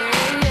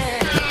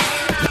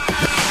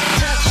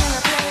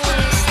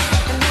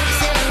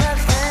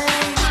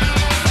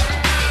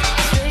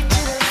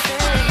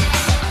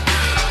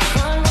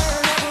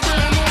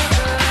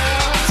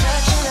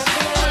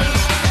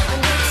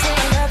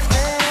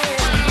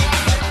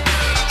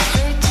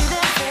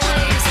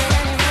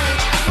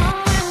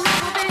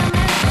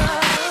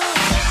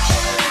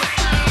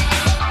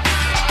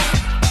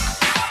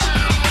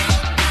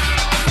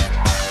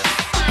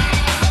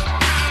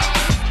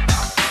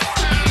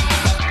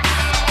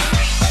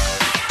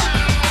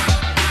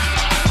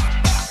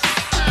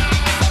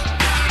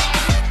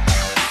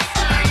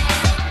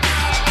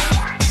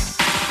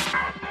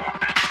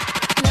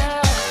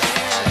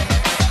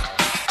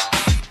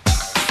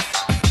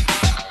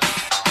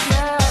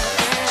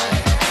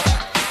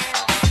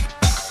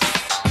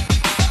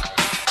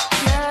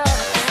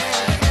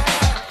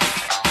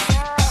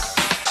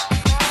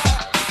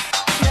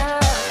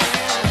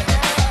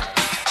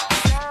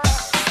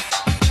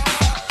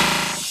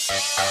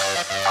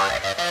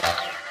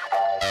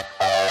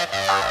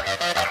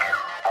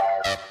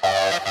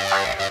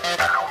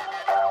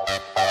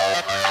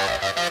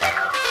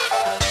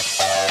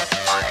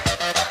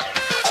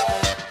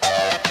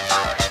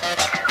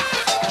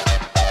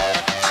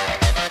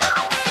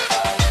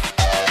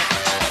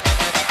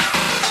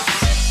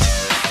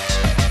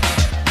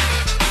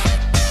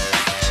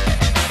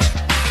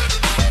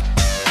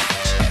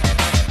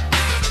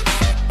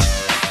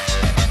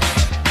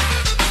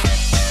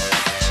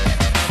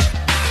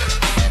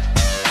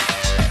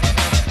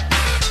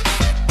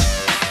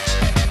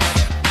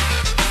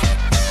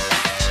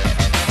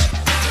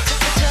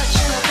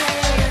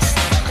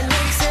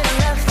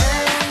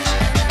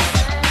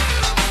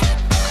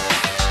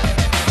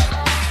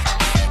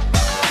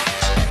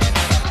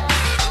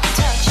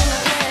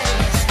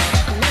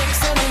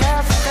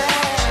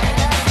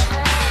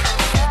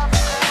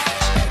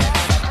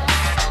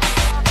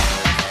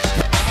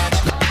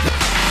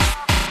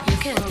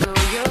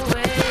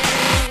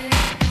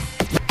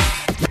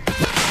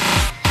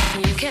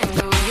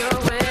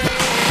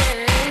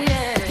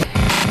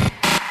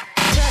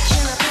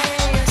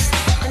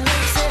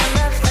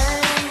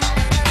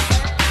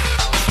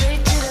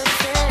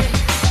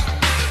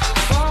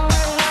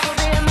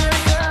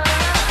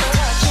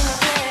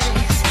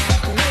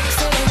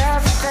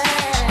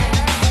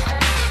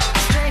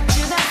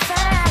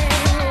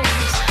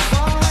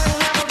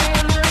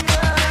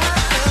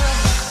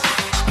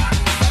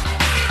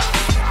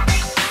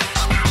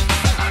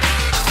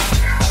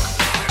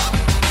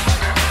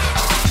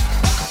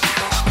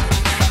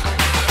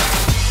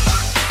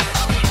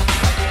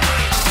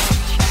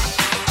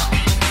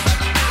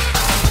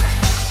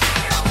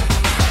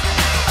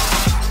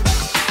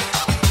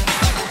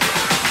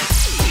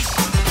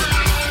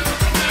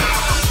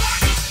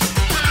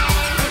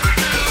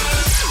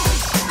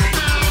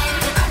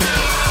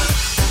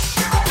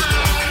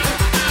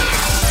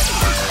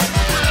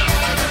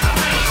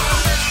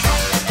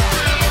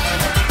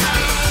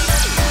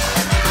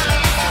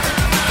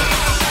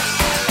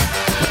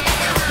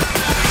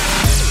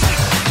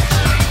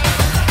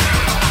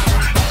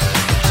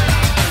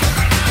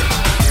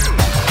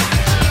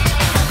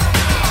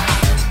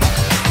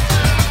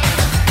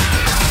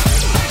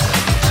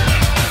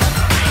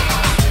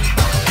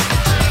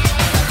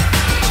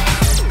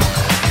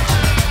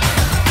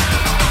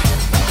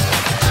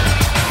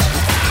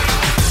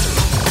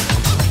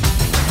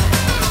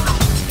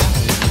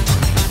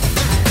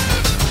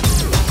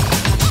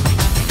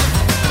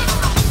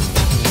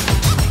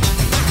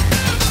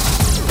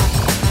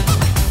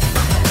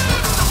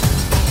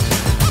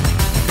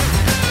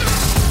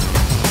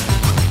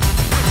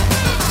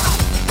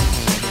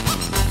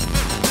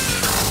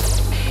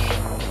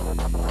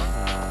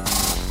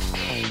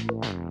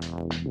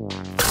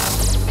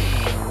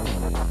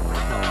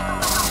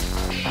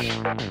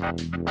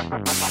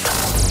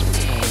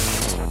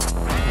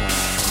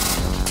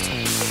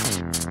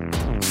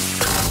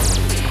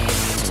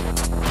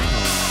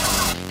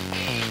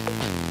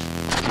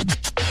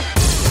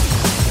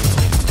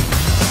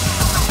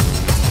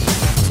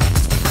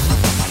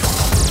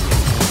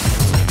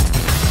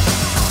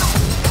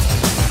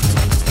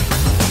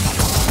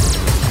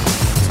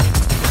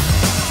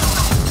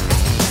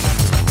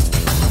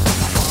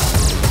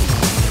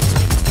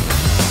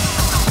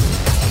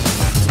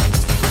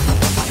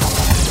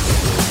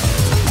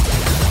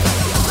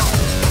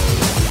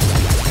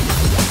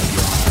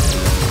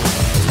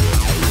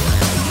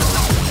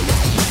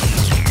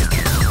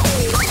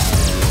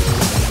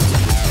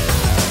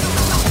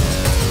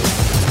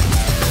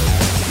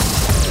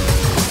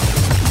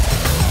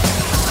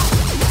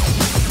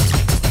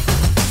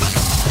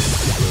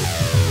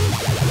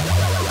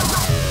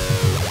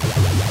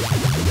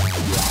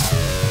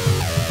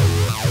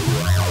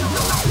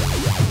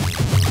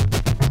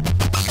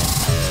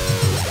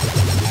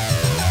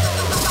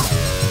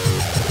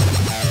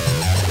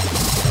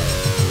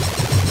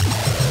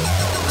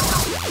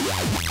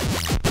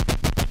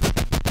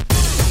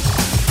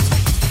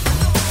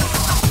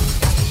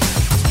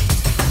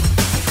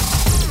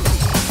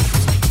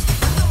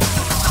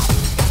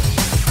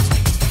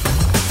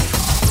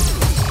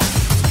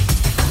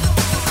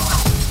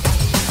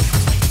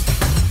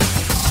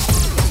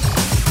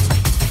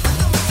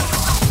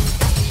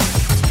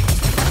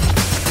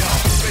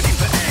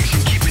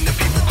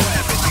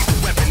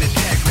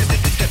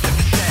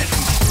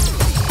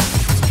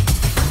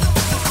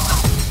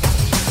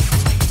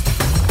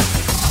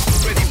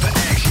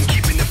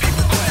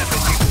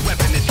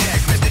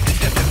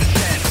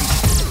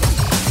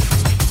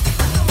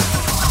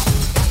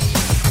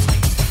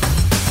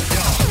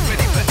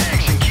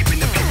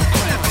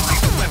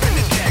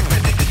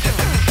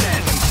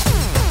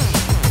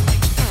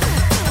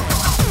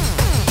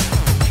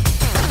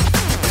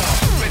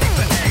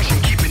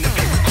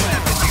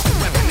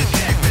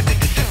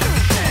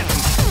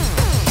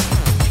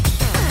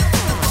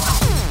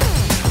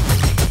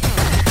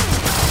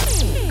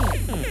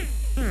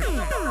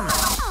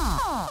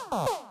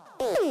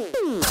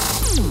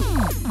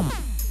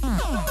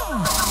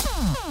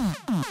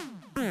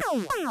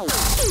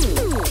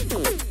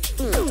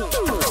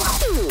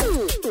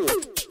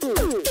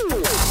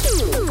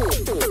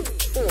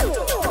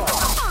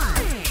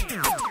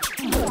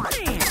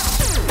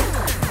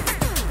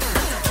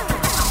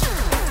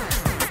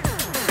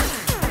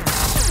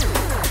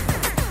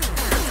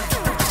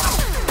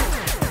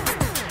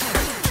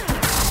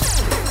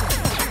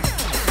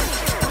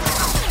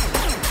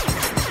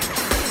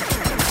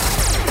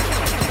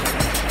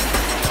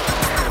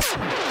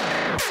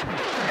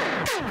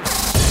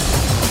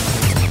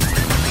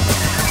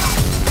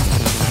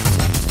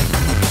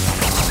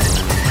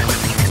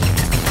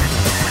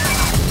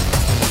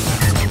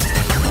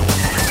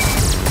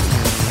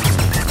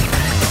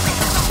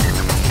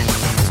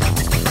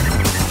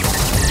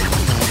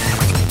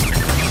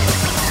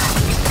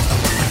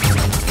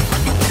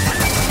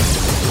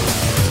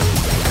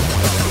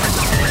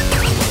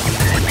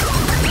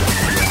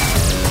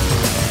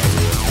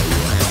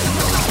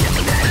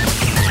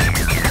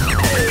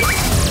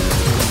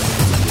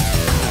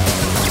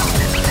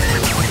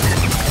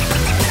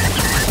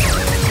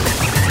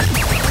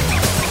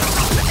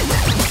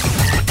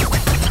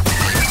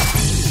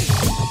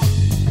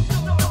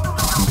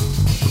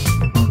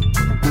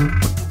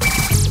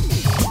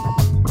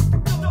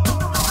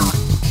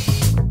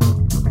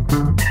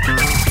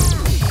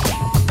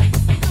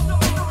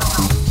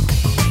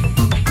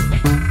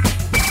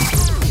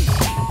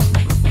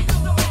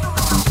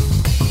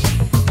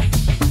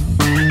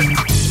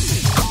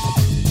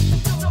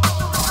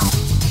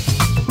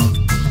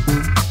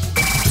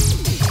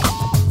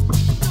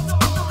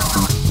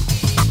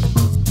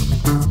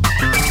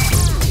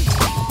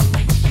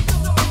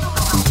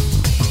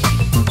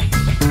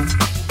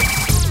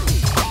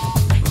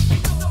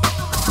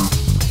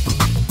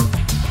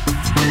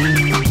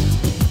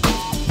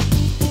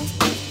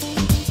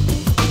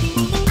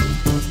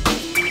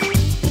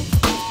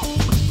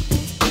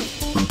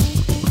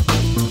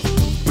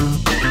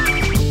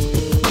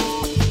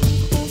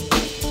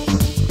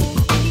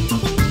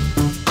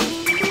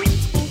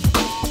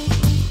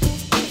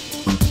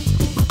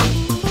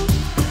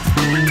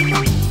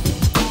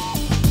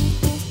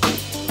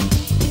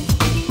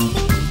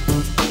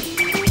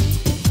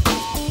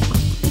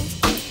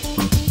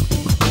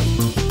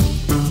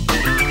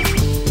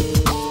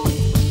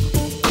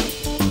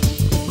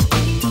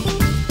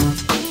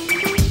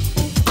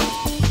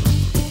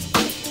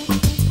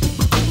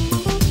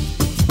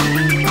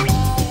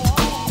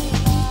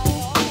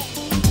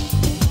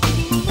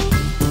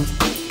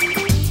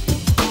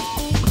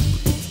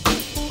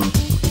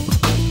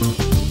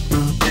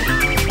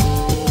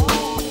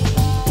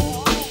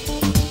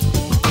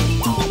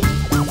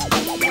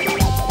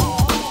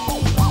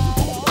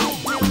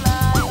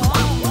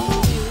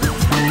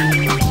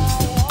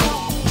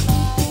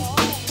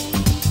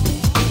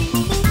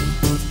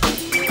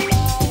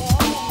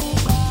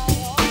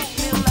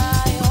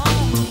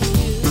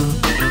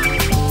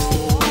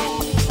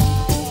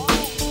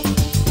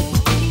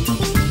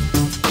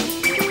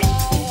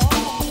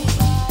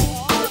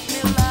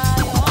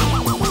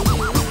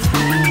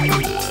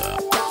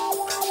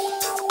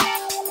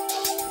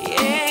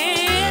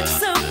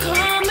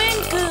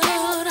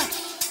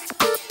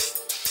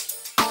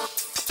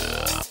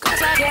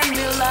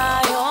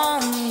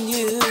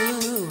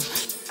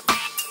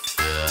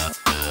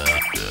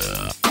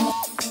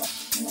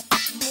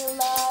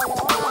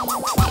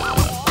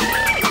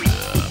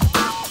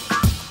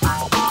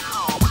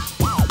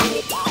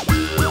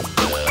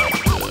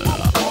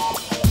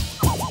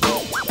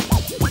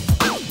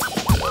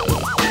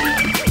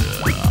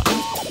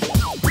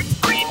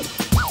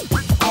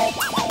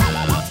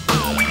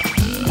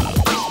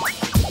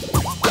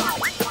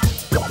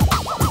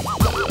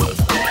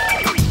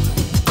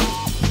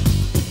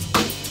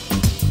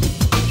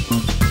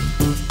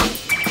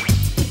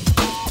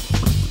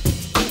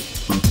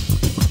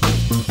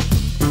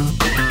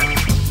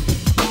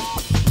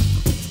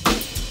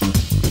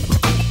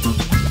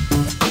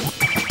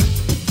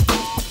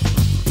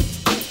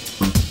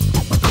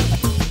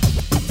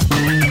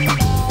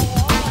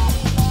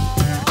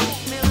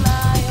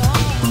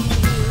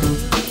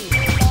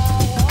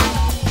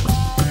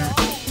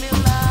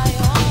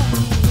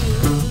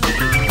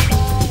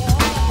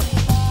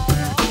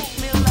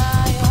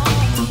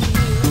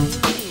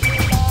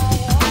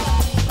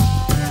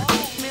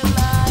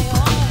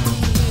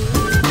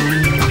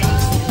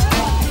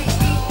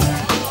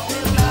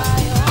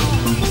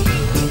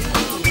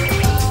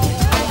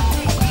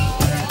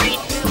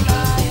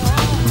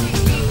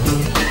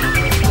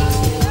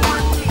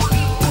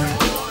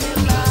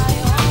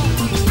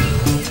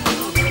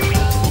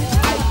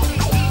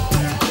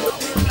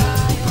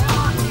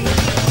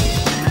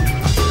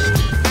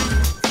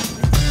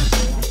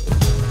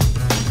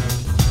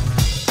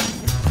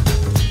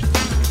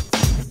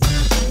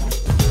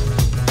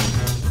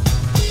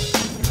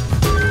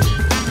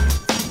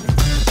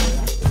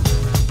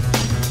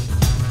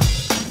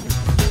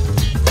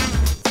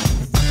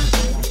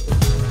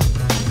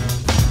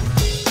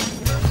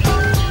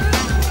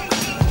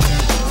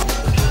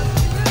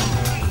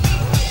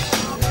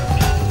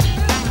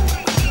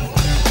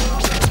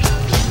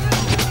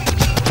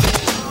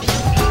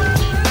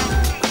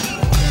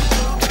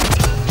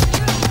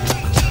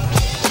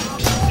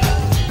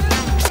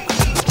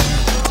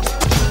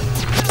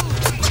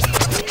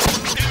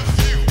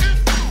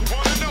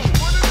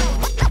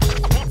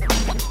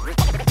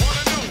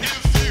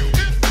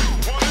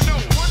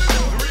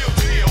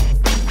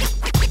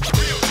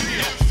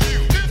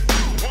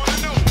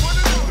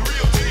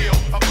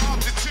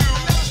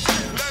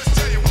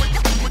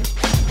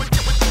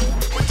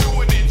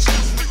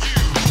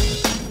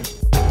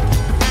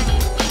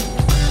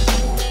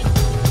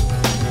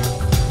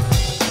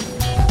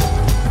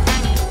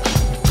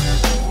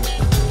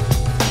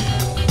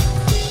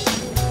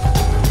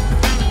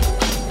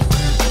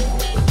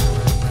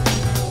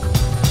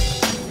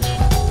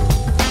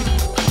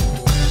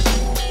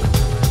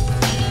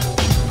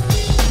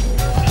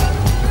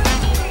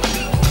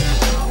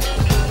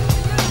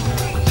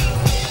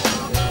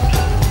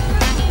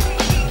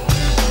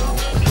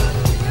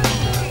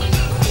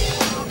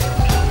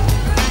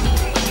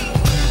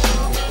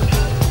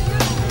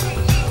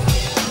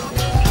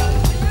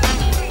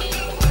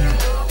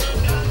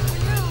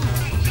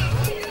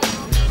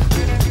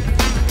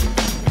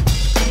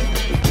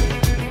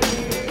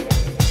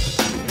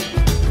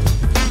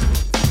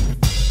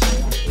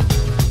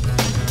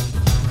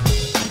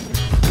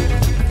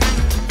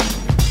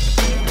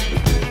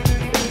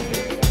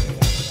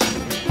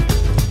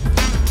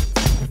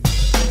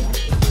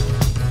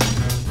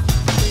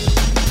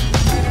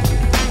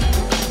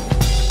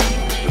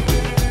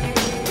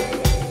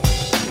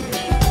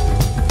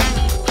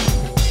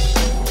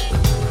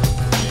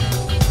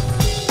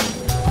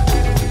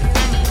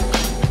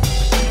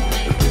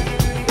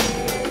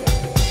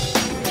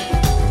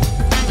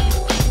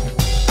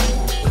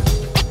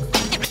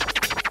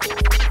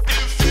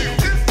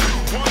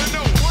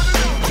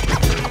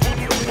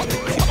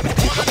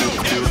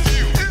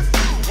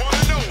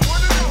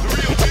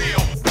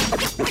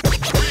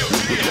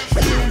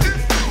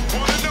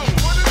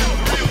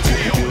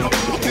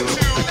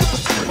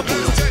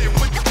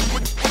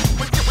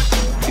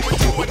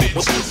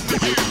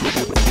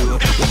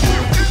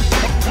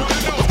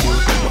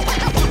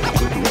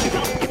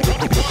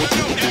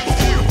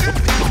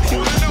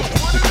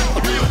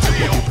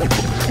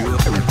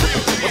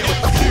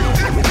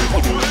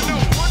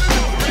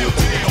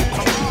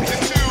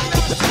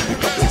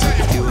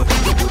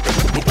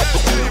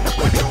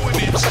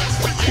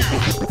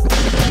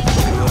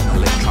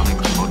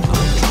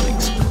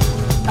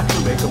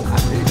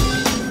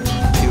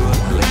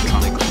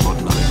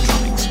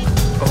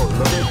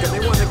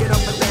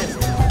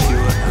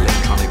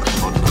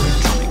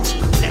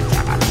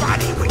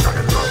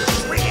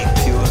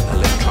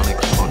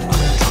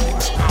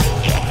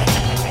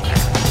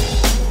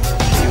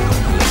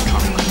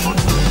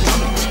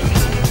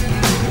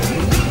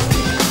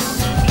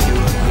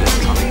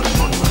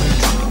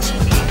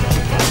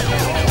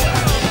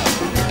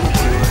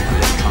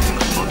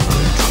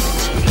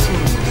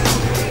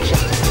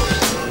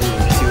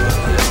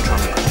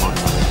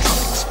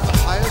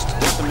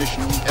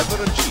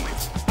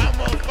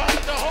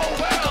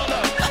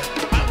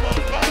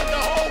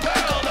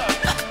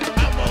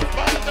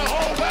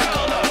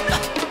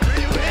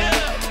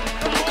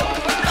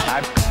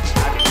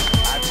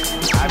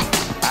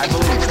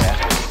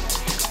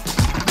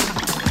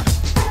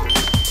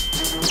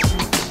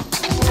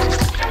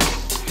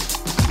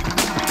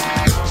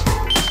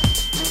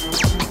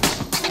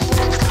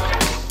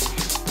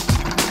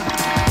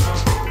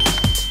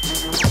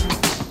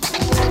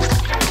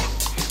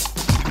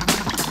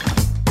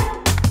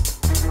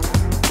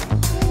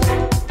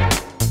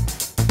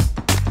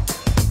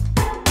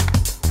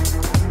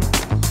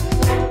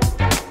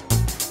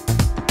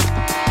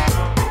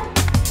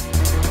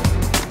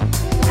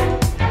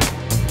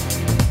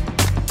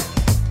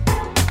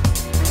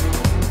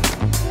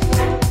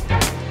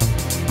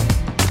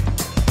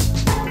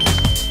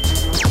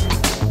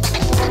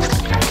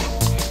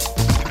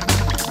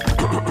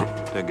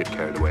 Don't get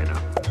carried away now.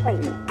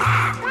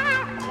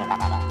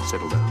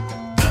 Settle down.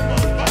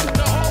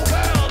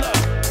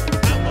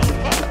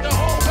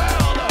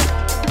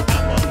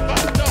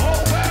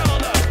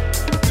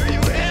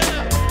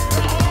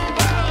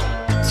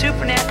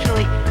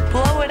 Supernaturally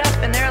blow it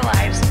up in their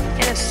lives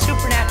in a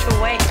supernatural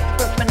way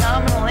for a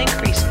phenomenal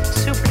increase.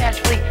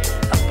 Supernaturally,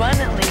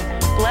 abundantly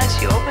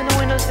bless you. Open the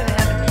windows of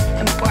heaven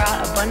and pour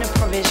out abundant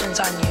provisions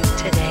on you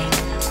today.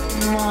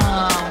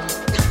 Mom.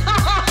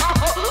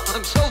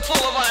 I'm so full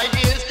of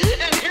ideas,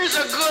 and here's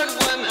a good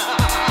one.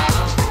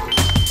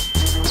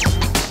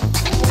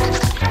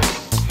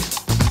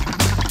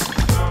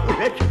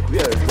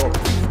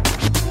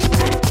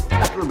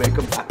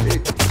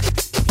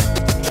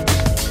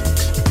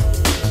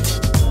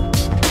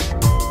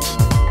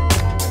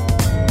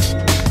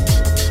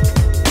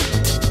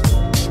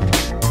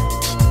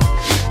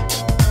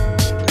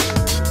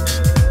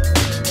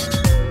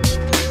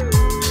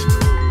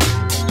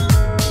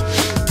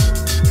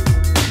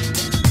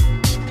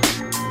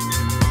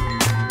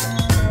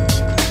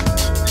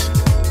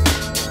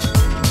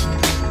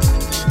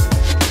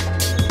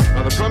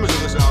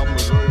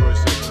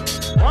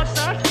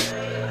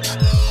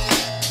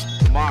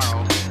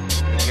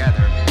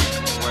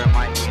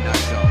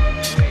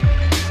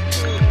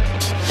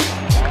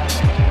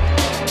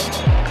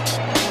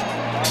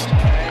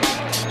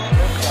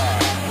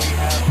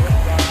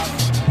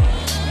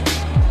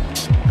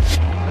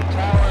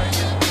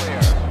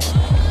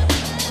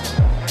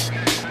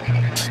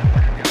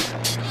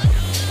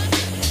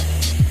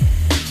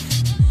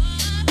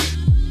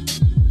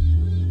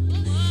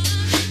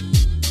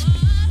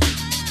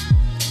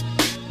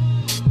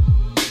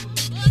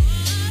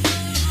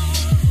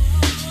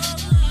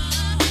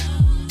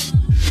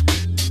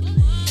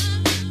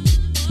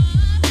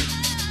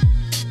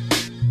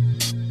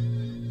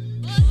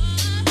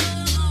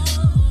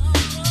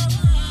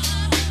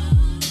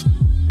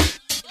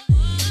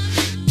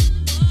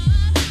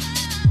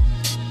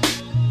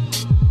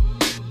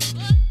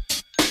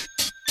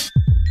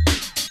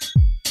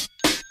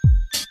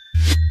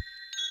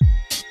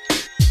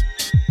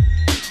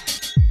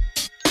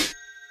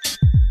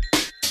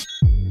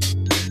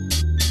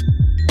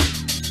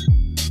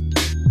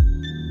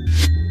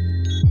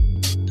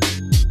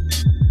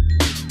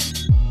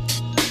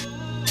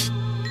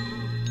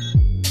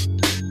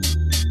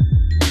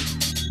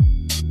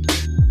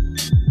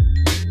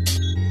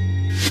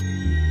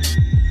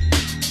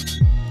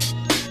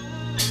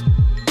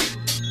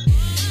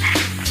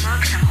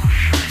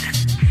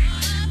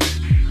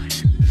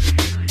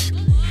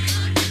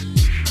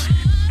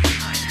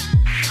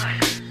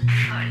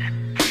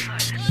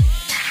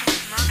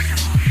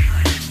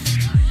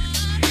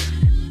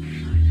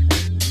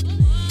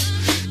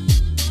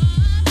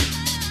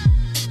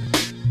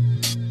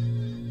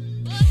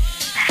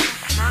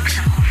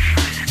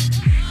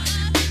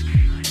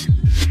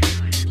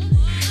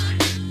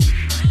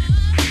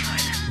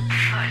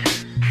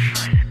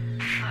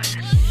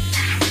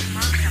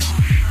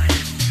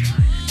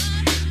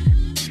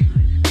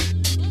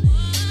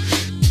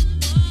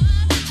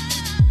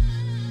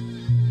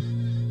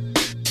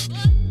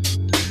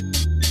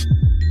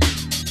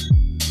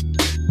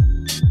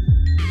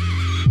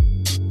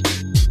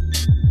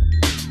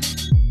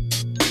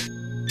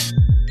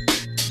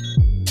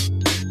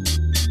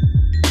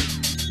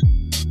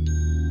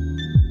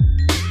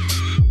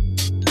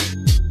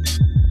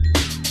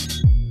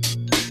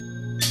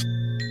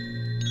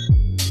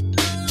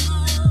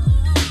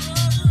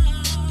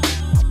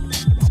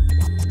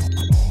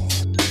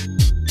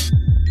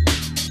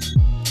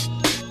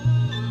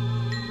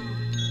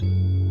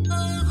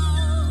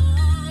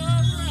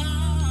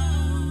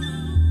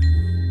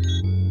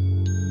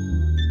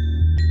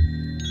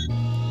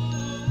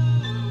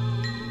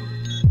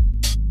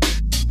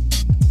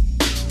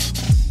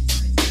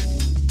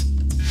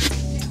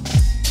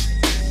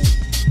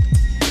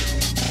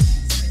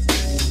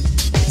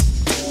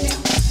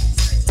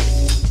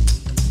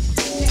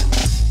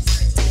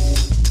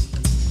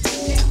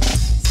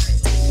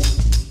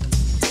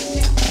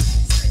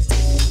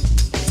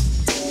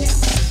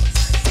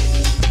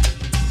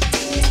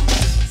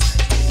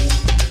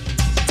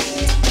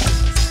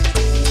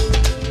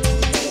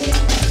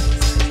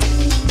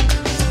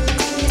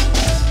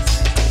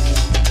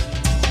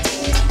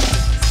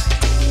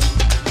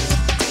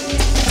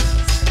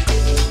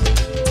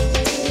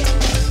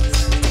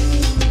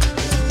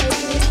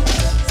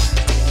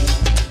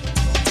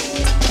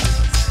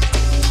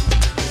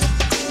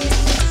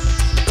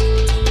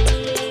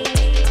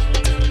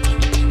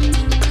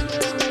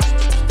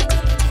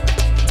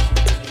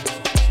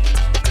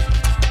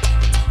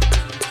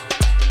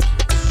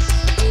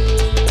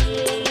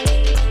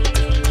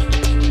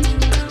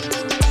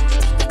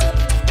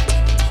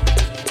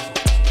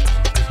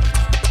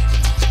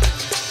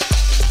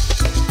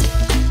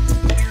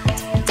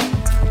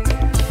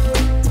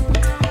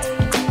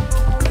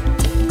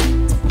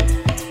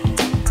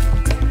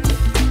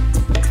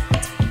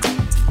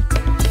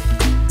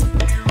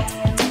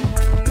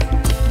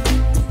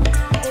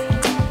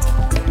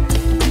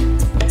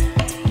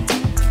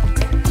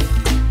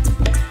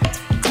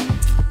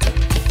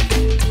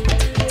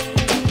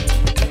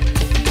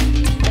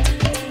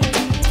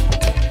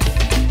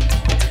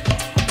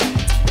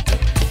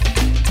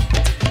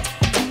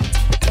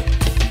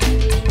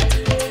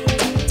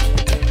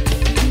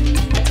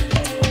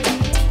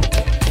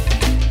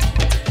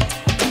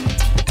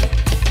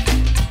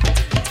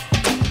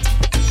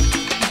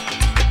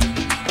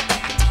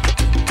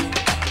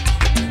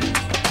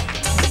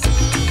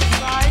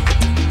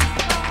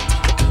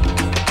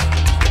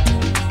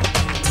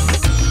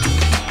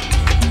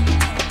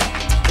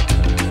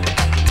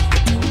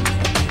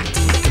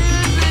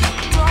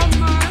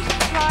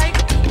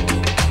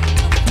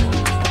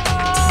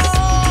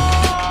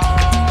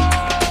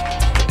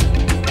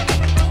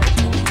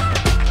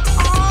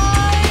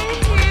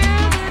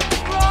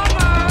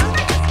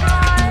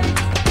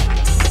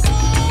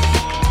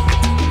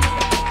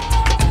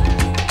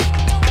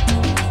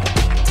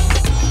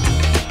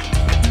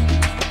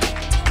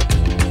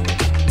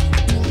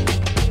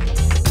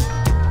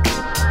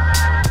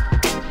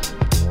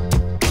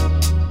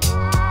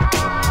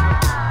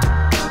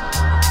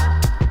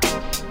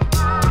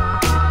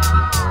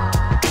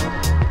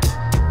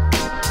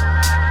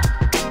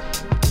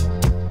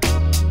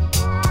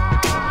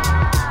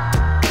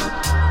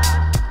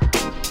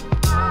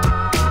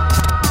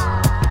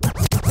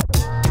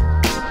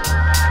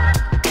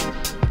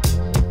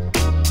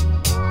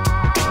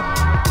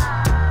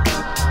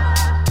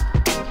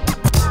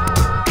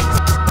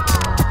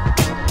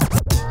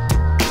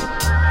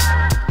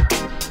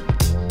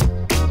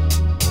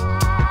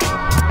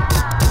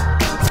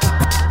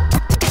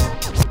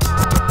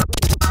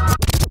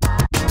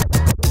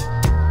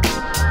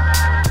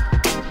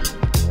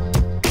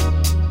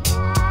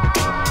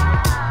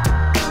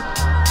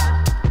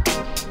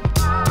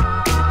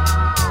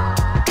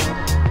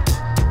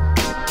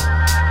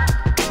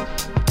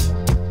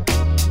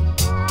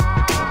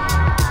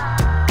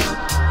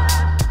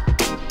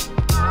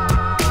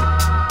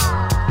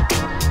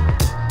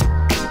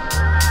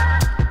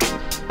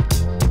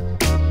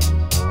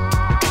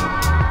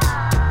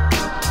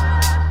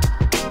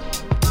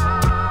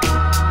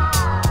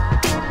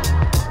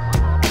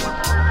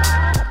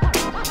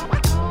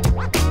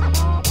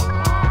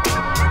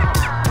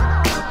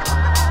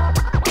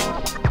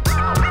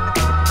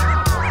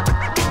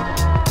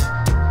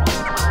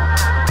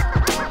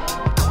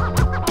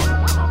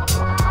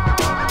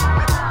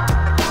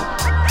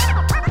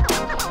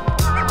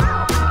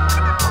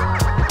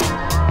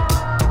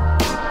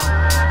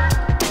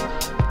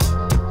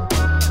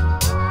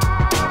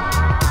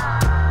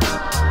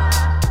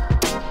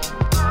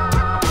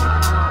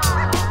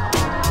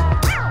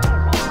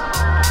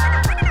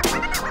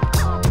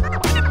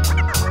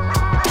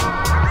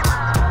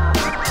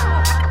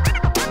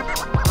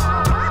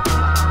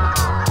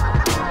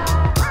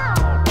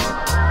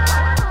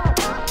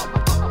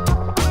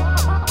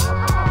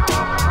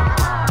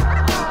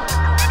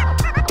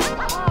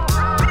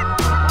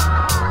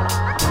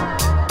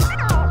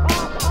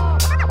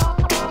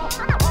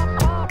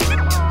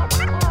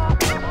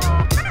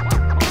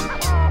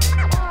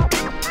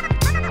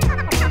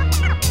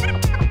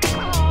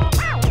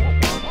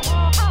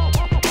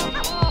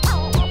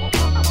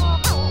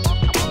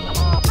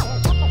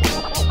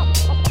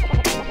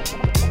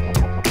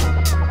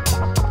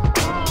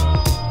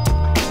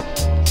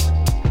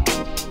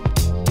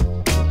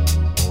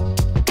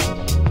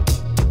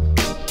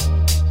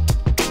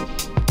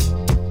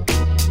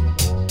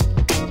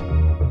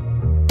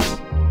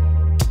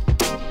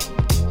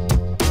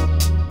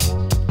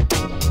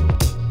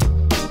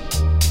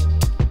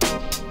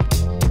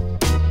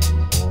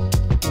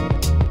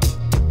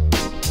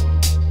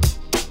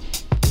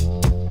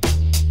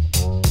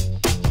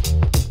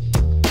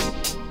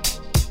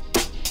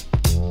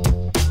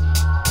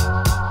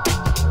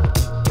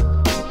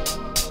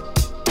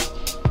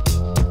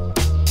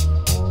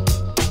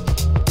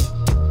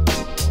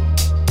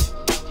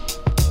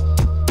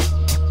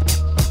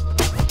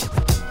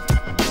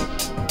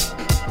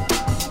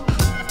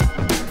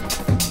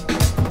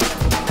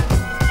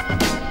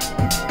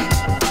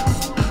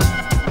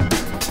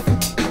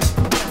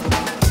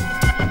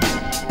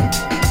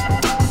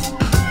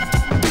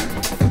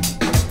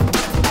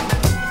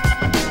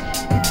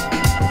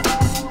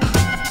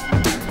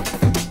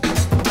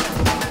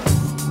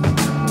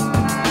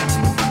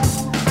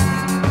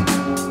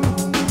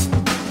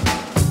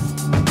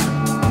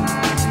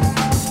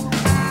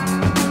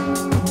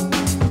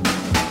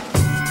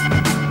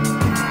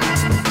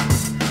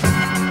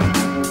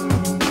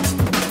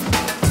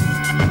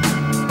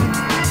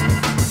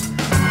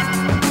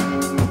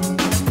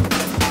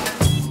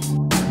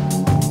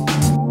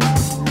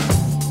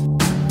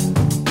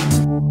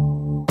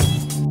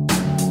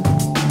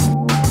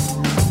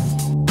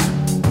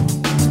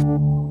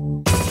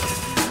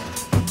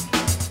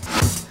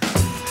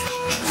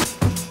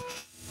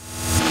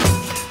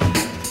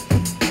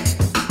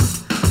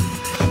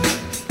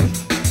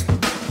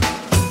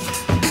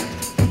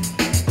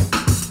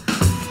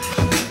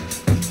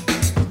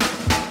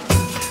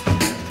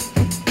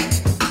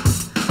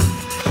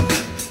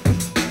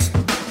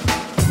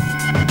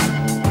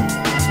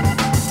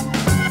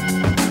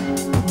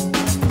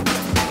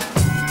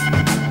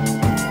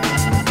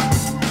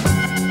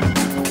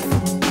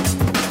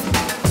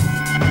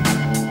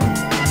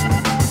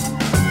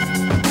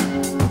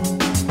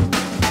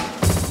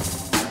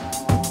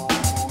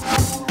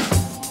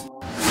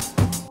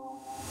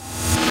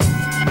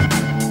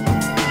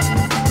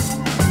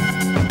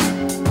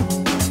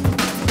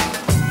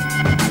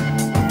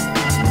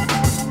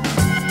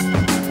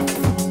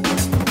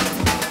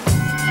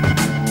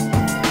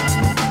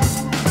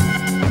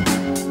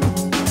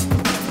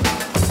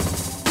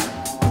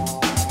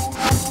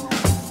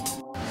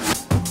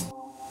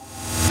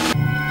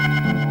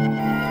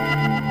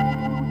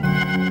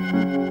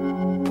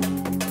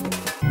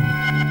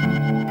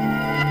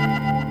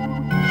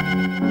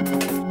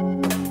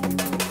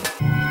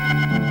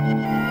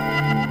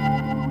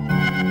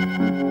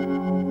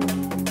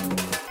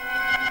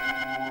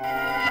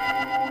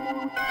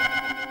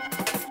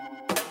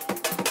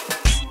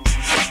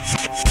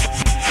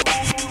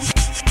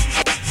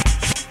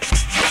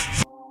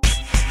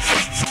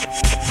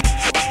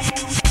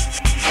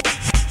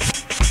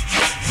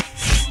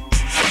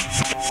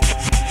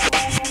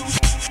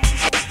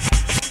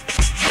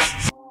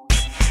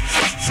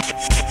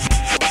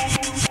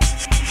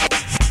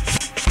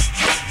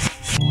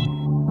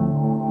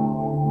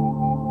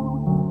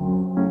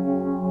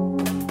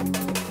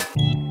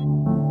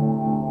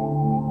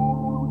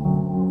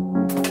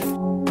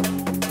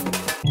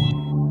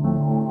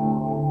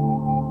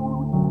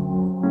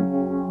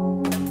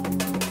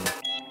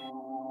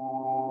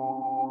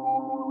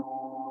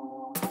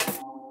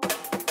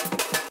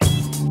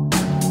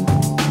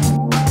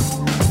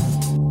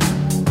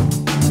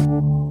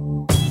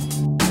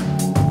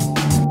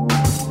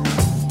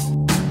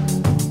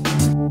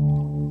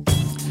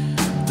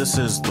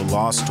 The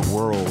Lost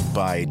World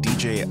by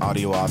DJ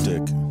Audio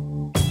Optic.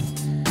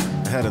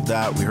 Ahead of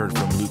that, we heard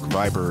from Luke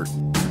Vibert.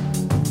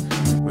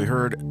 We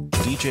heard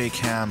DJ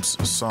Cam's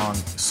song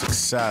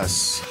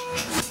Success,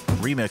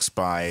 remixed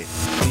by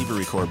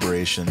Thievery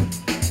Corporation.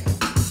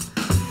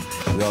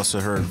 We also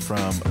heard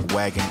from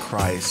Wagon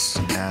Christ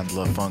and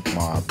La Funk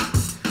Mob.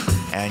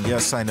 And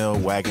yes, I know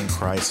Wagon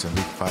Christ and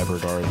Luke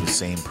Vibert are the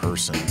same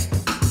person.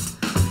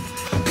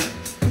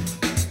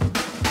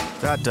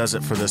 That does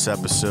it for this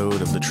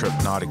episode of the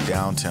Tripnotic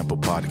Downtempo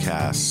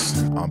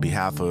podcast. On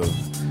behalf of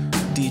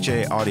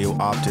DJ Audio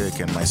Optic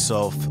and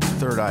myself,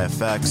 Third Eye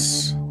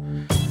Effects,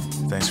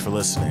 thanks for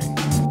listening.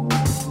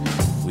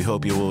 We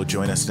hope you will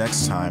join us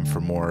next time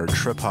for more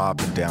trip hop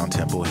and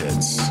downtempo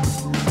hits.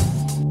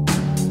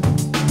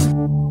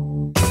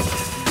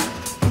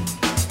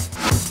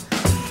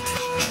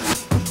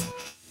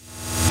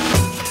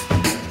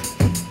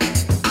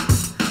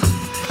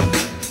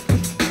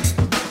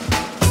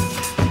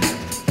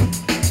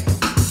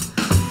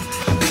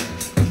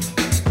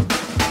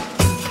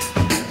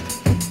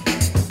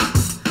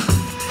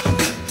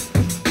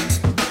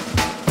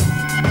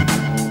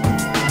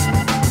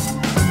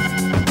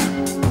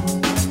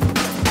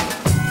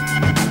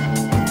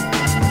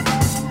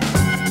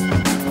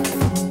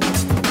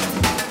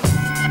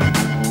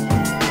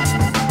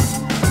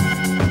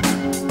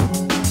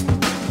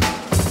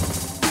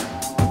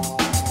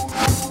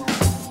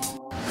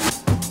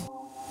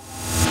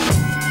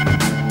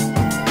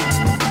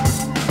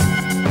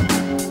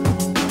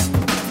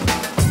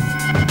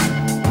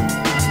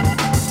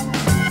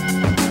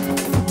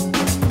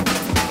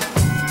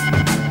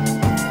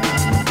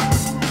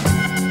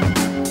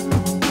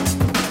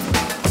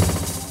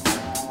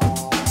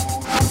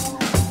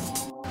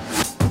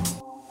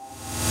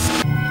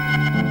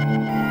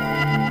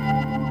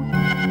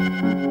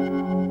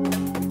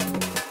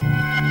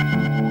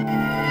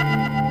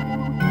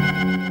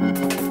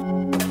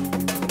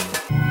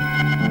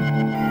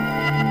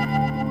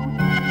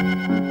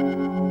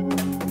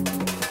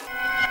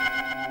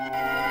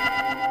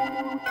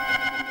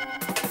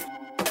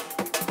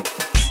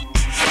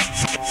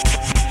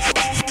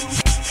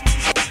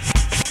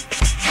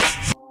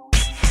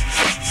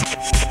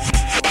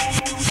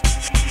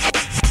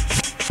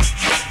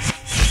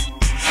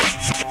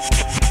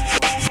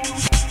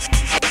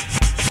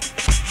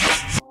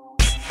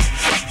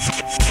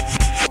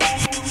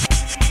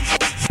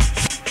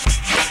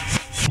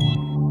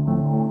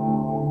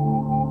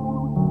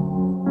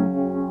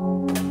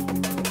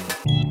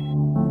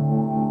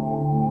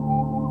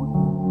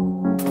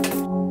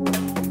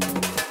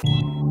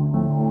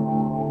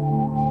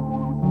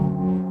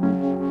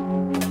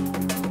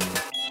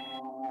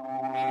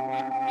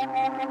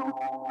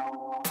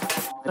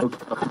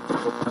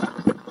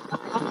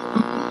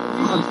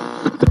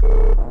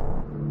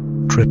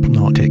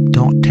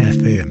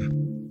 Tripnotic.fm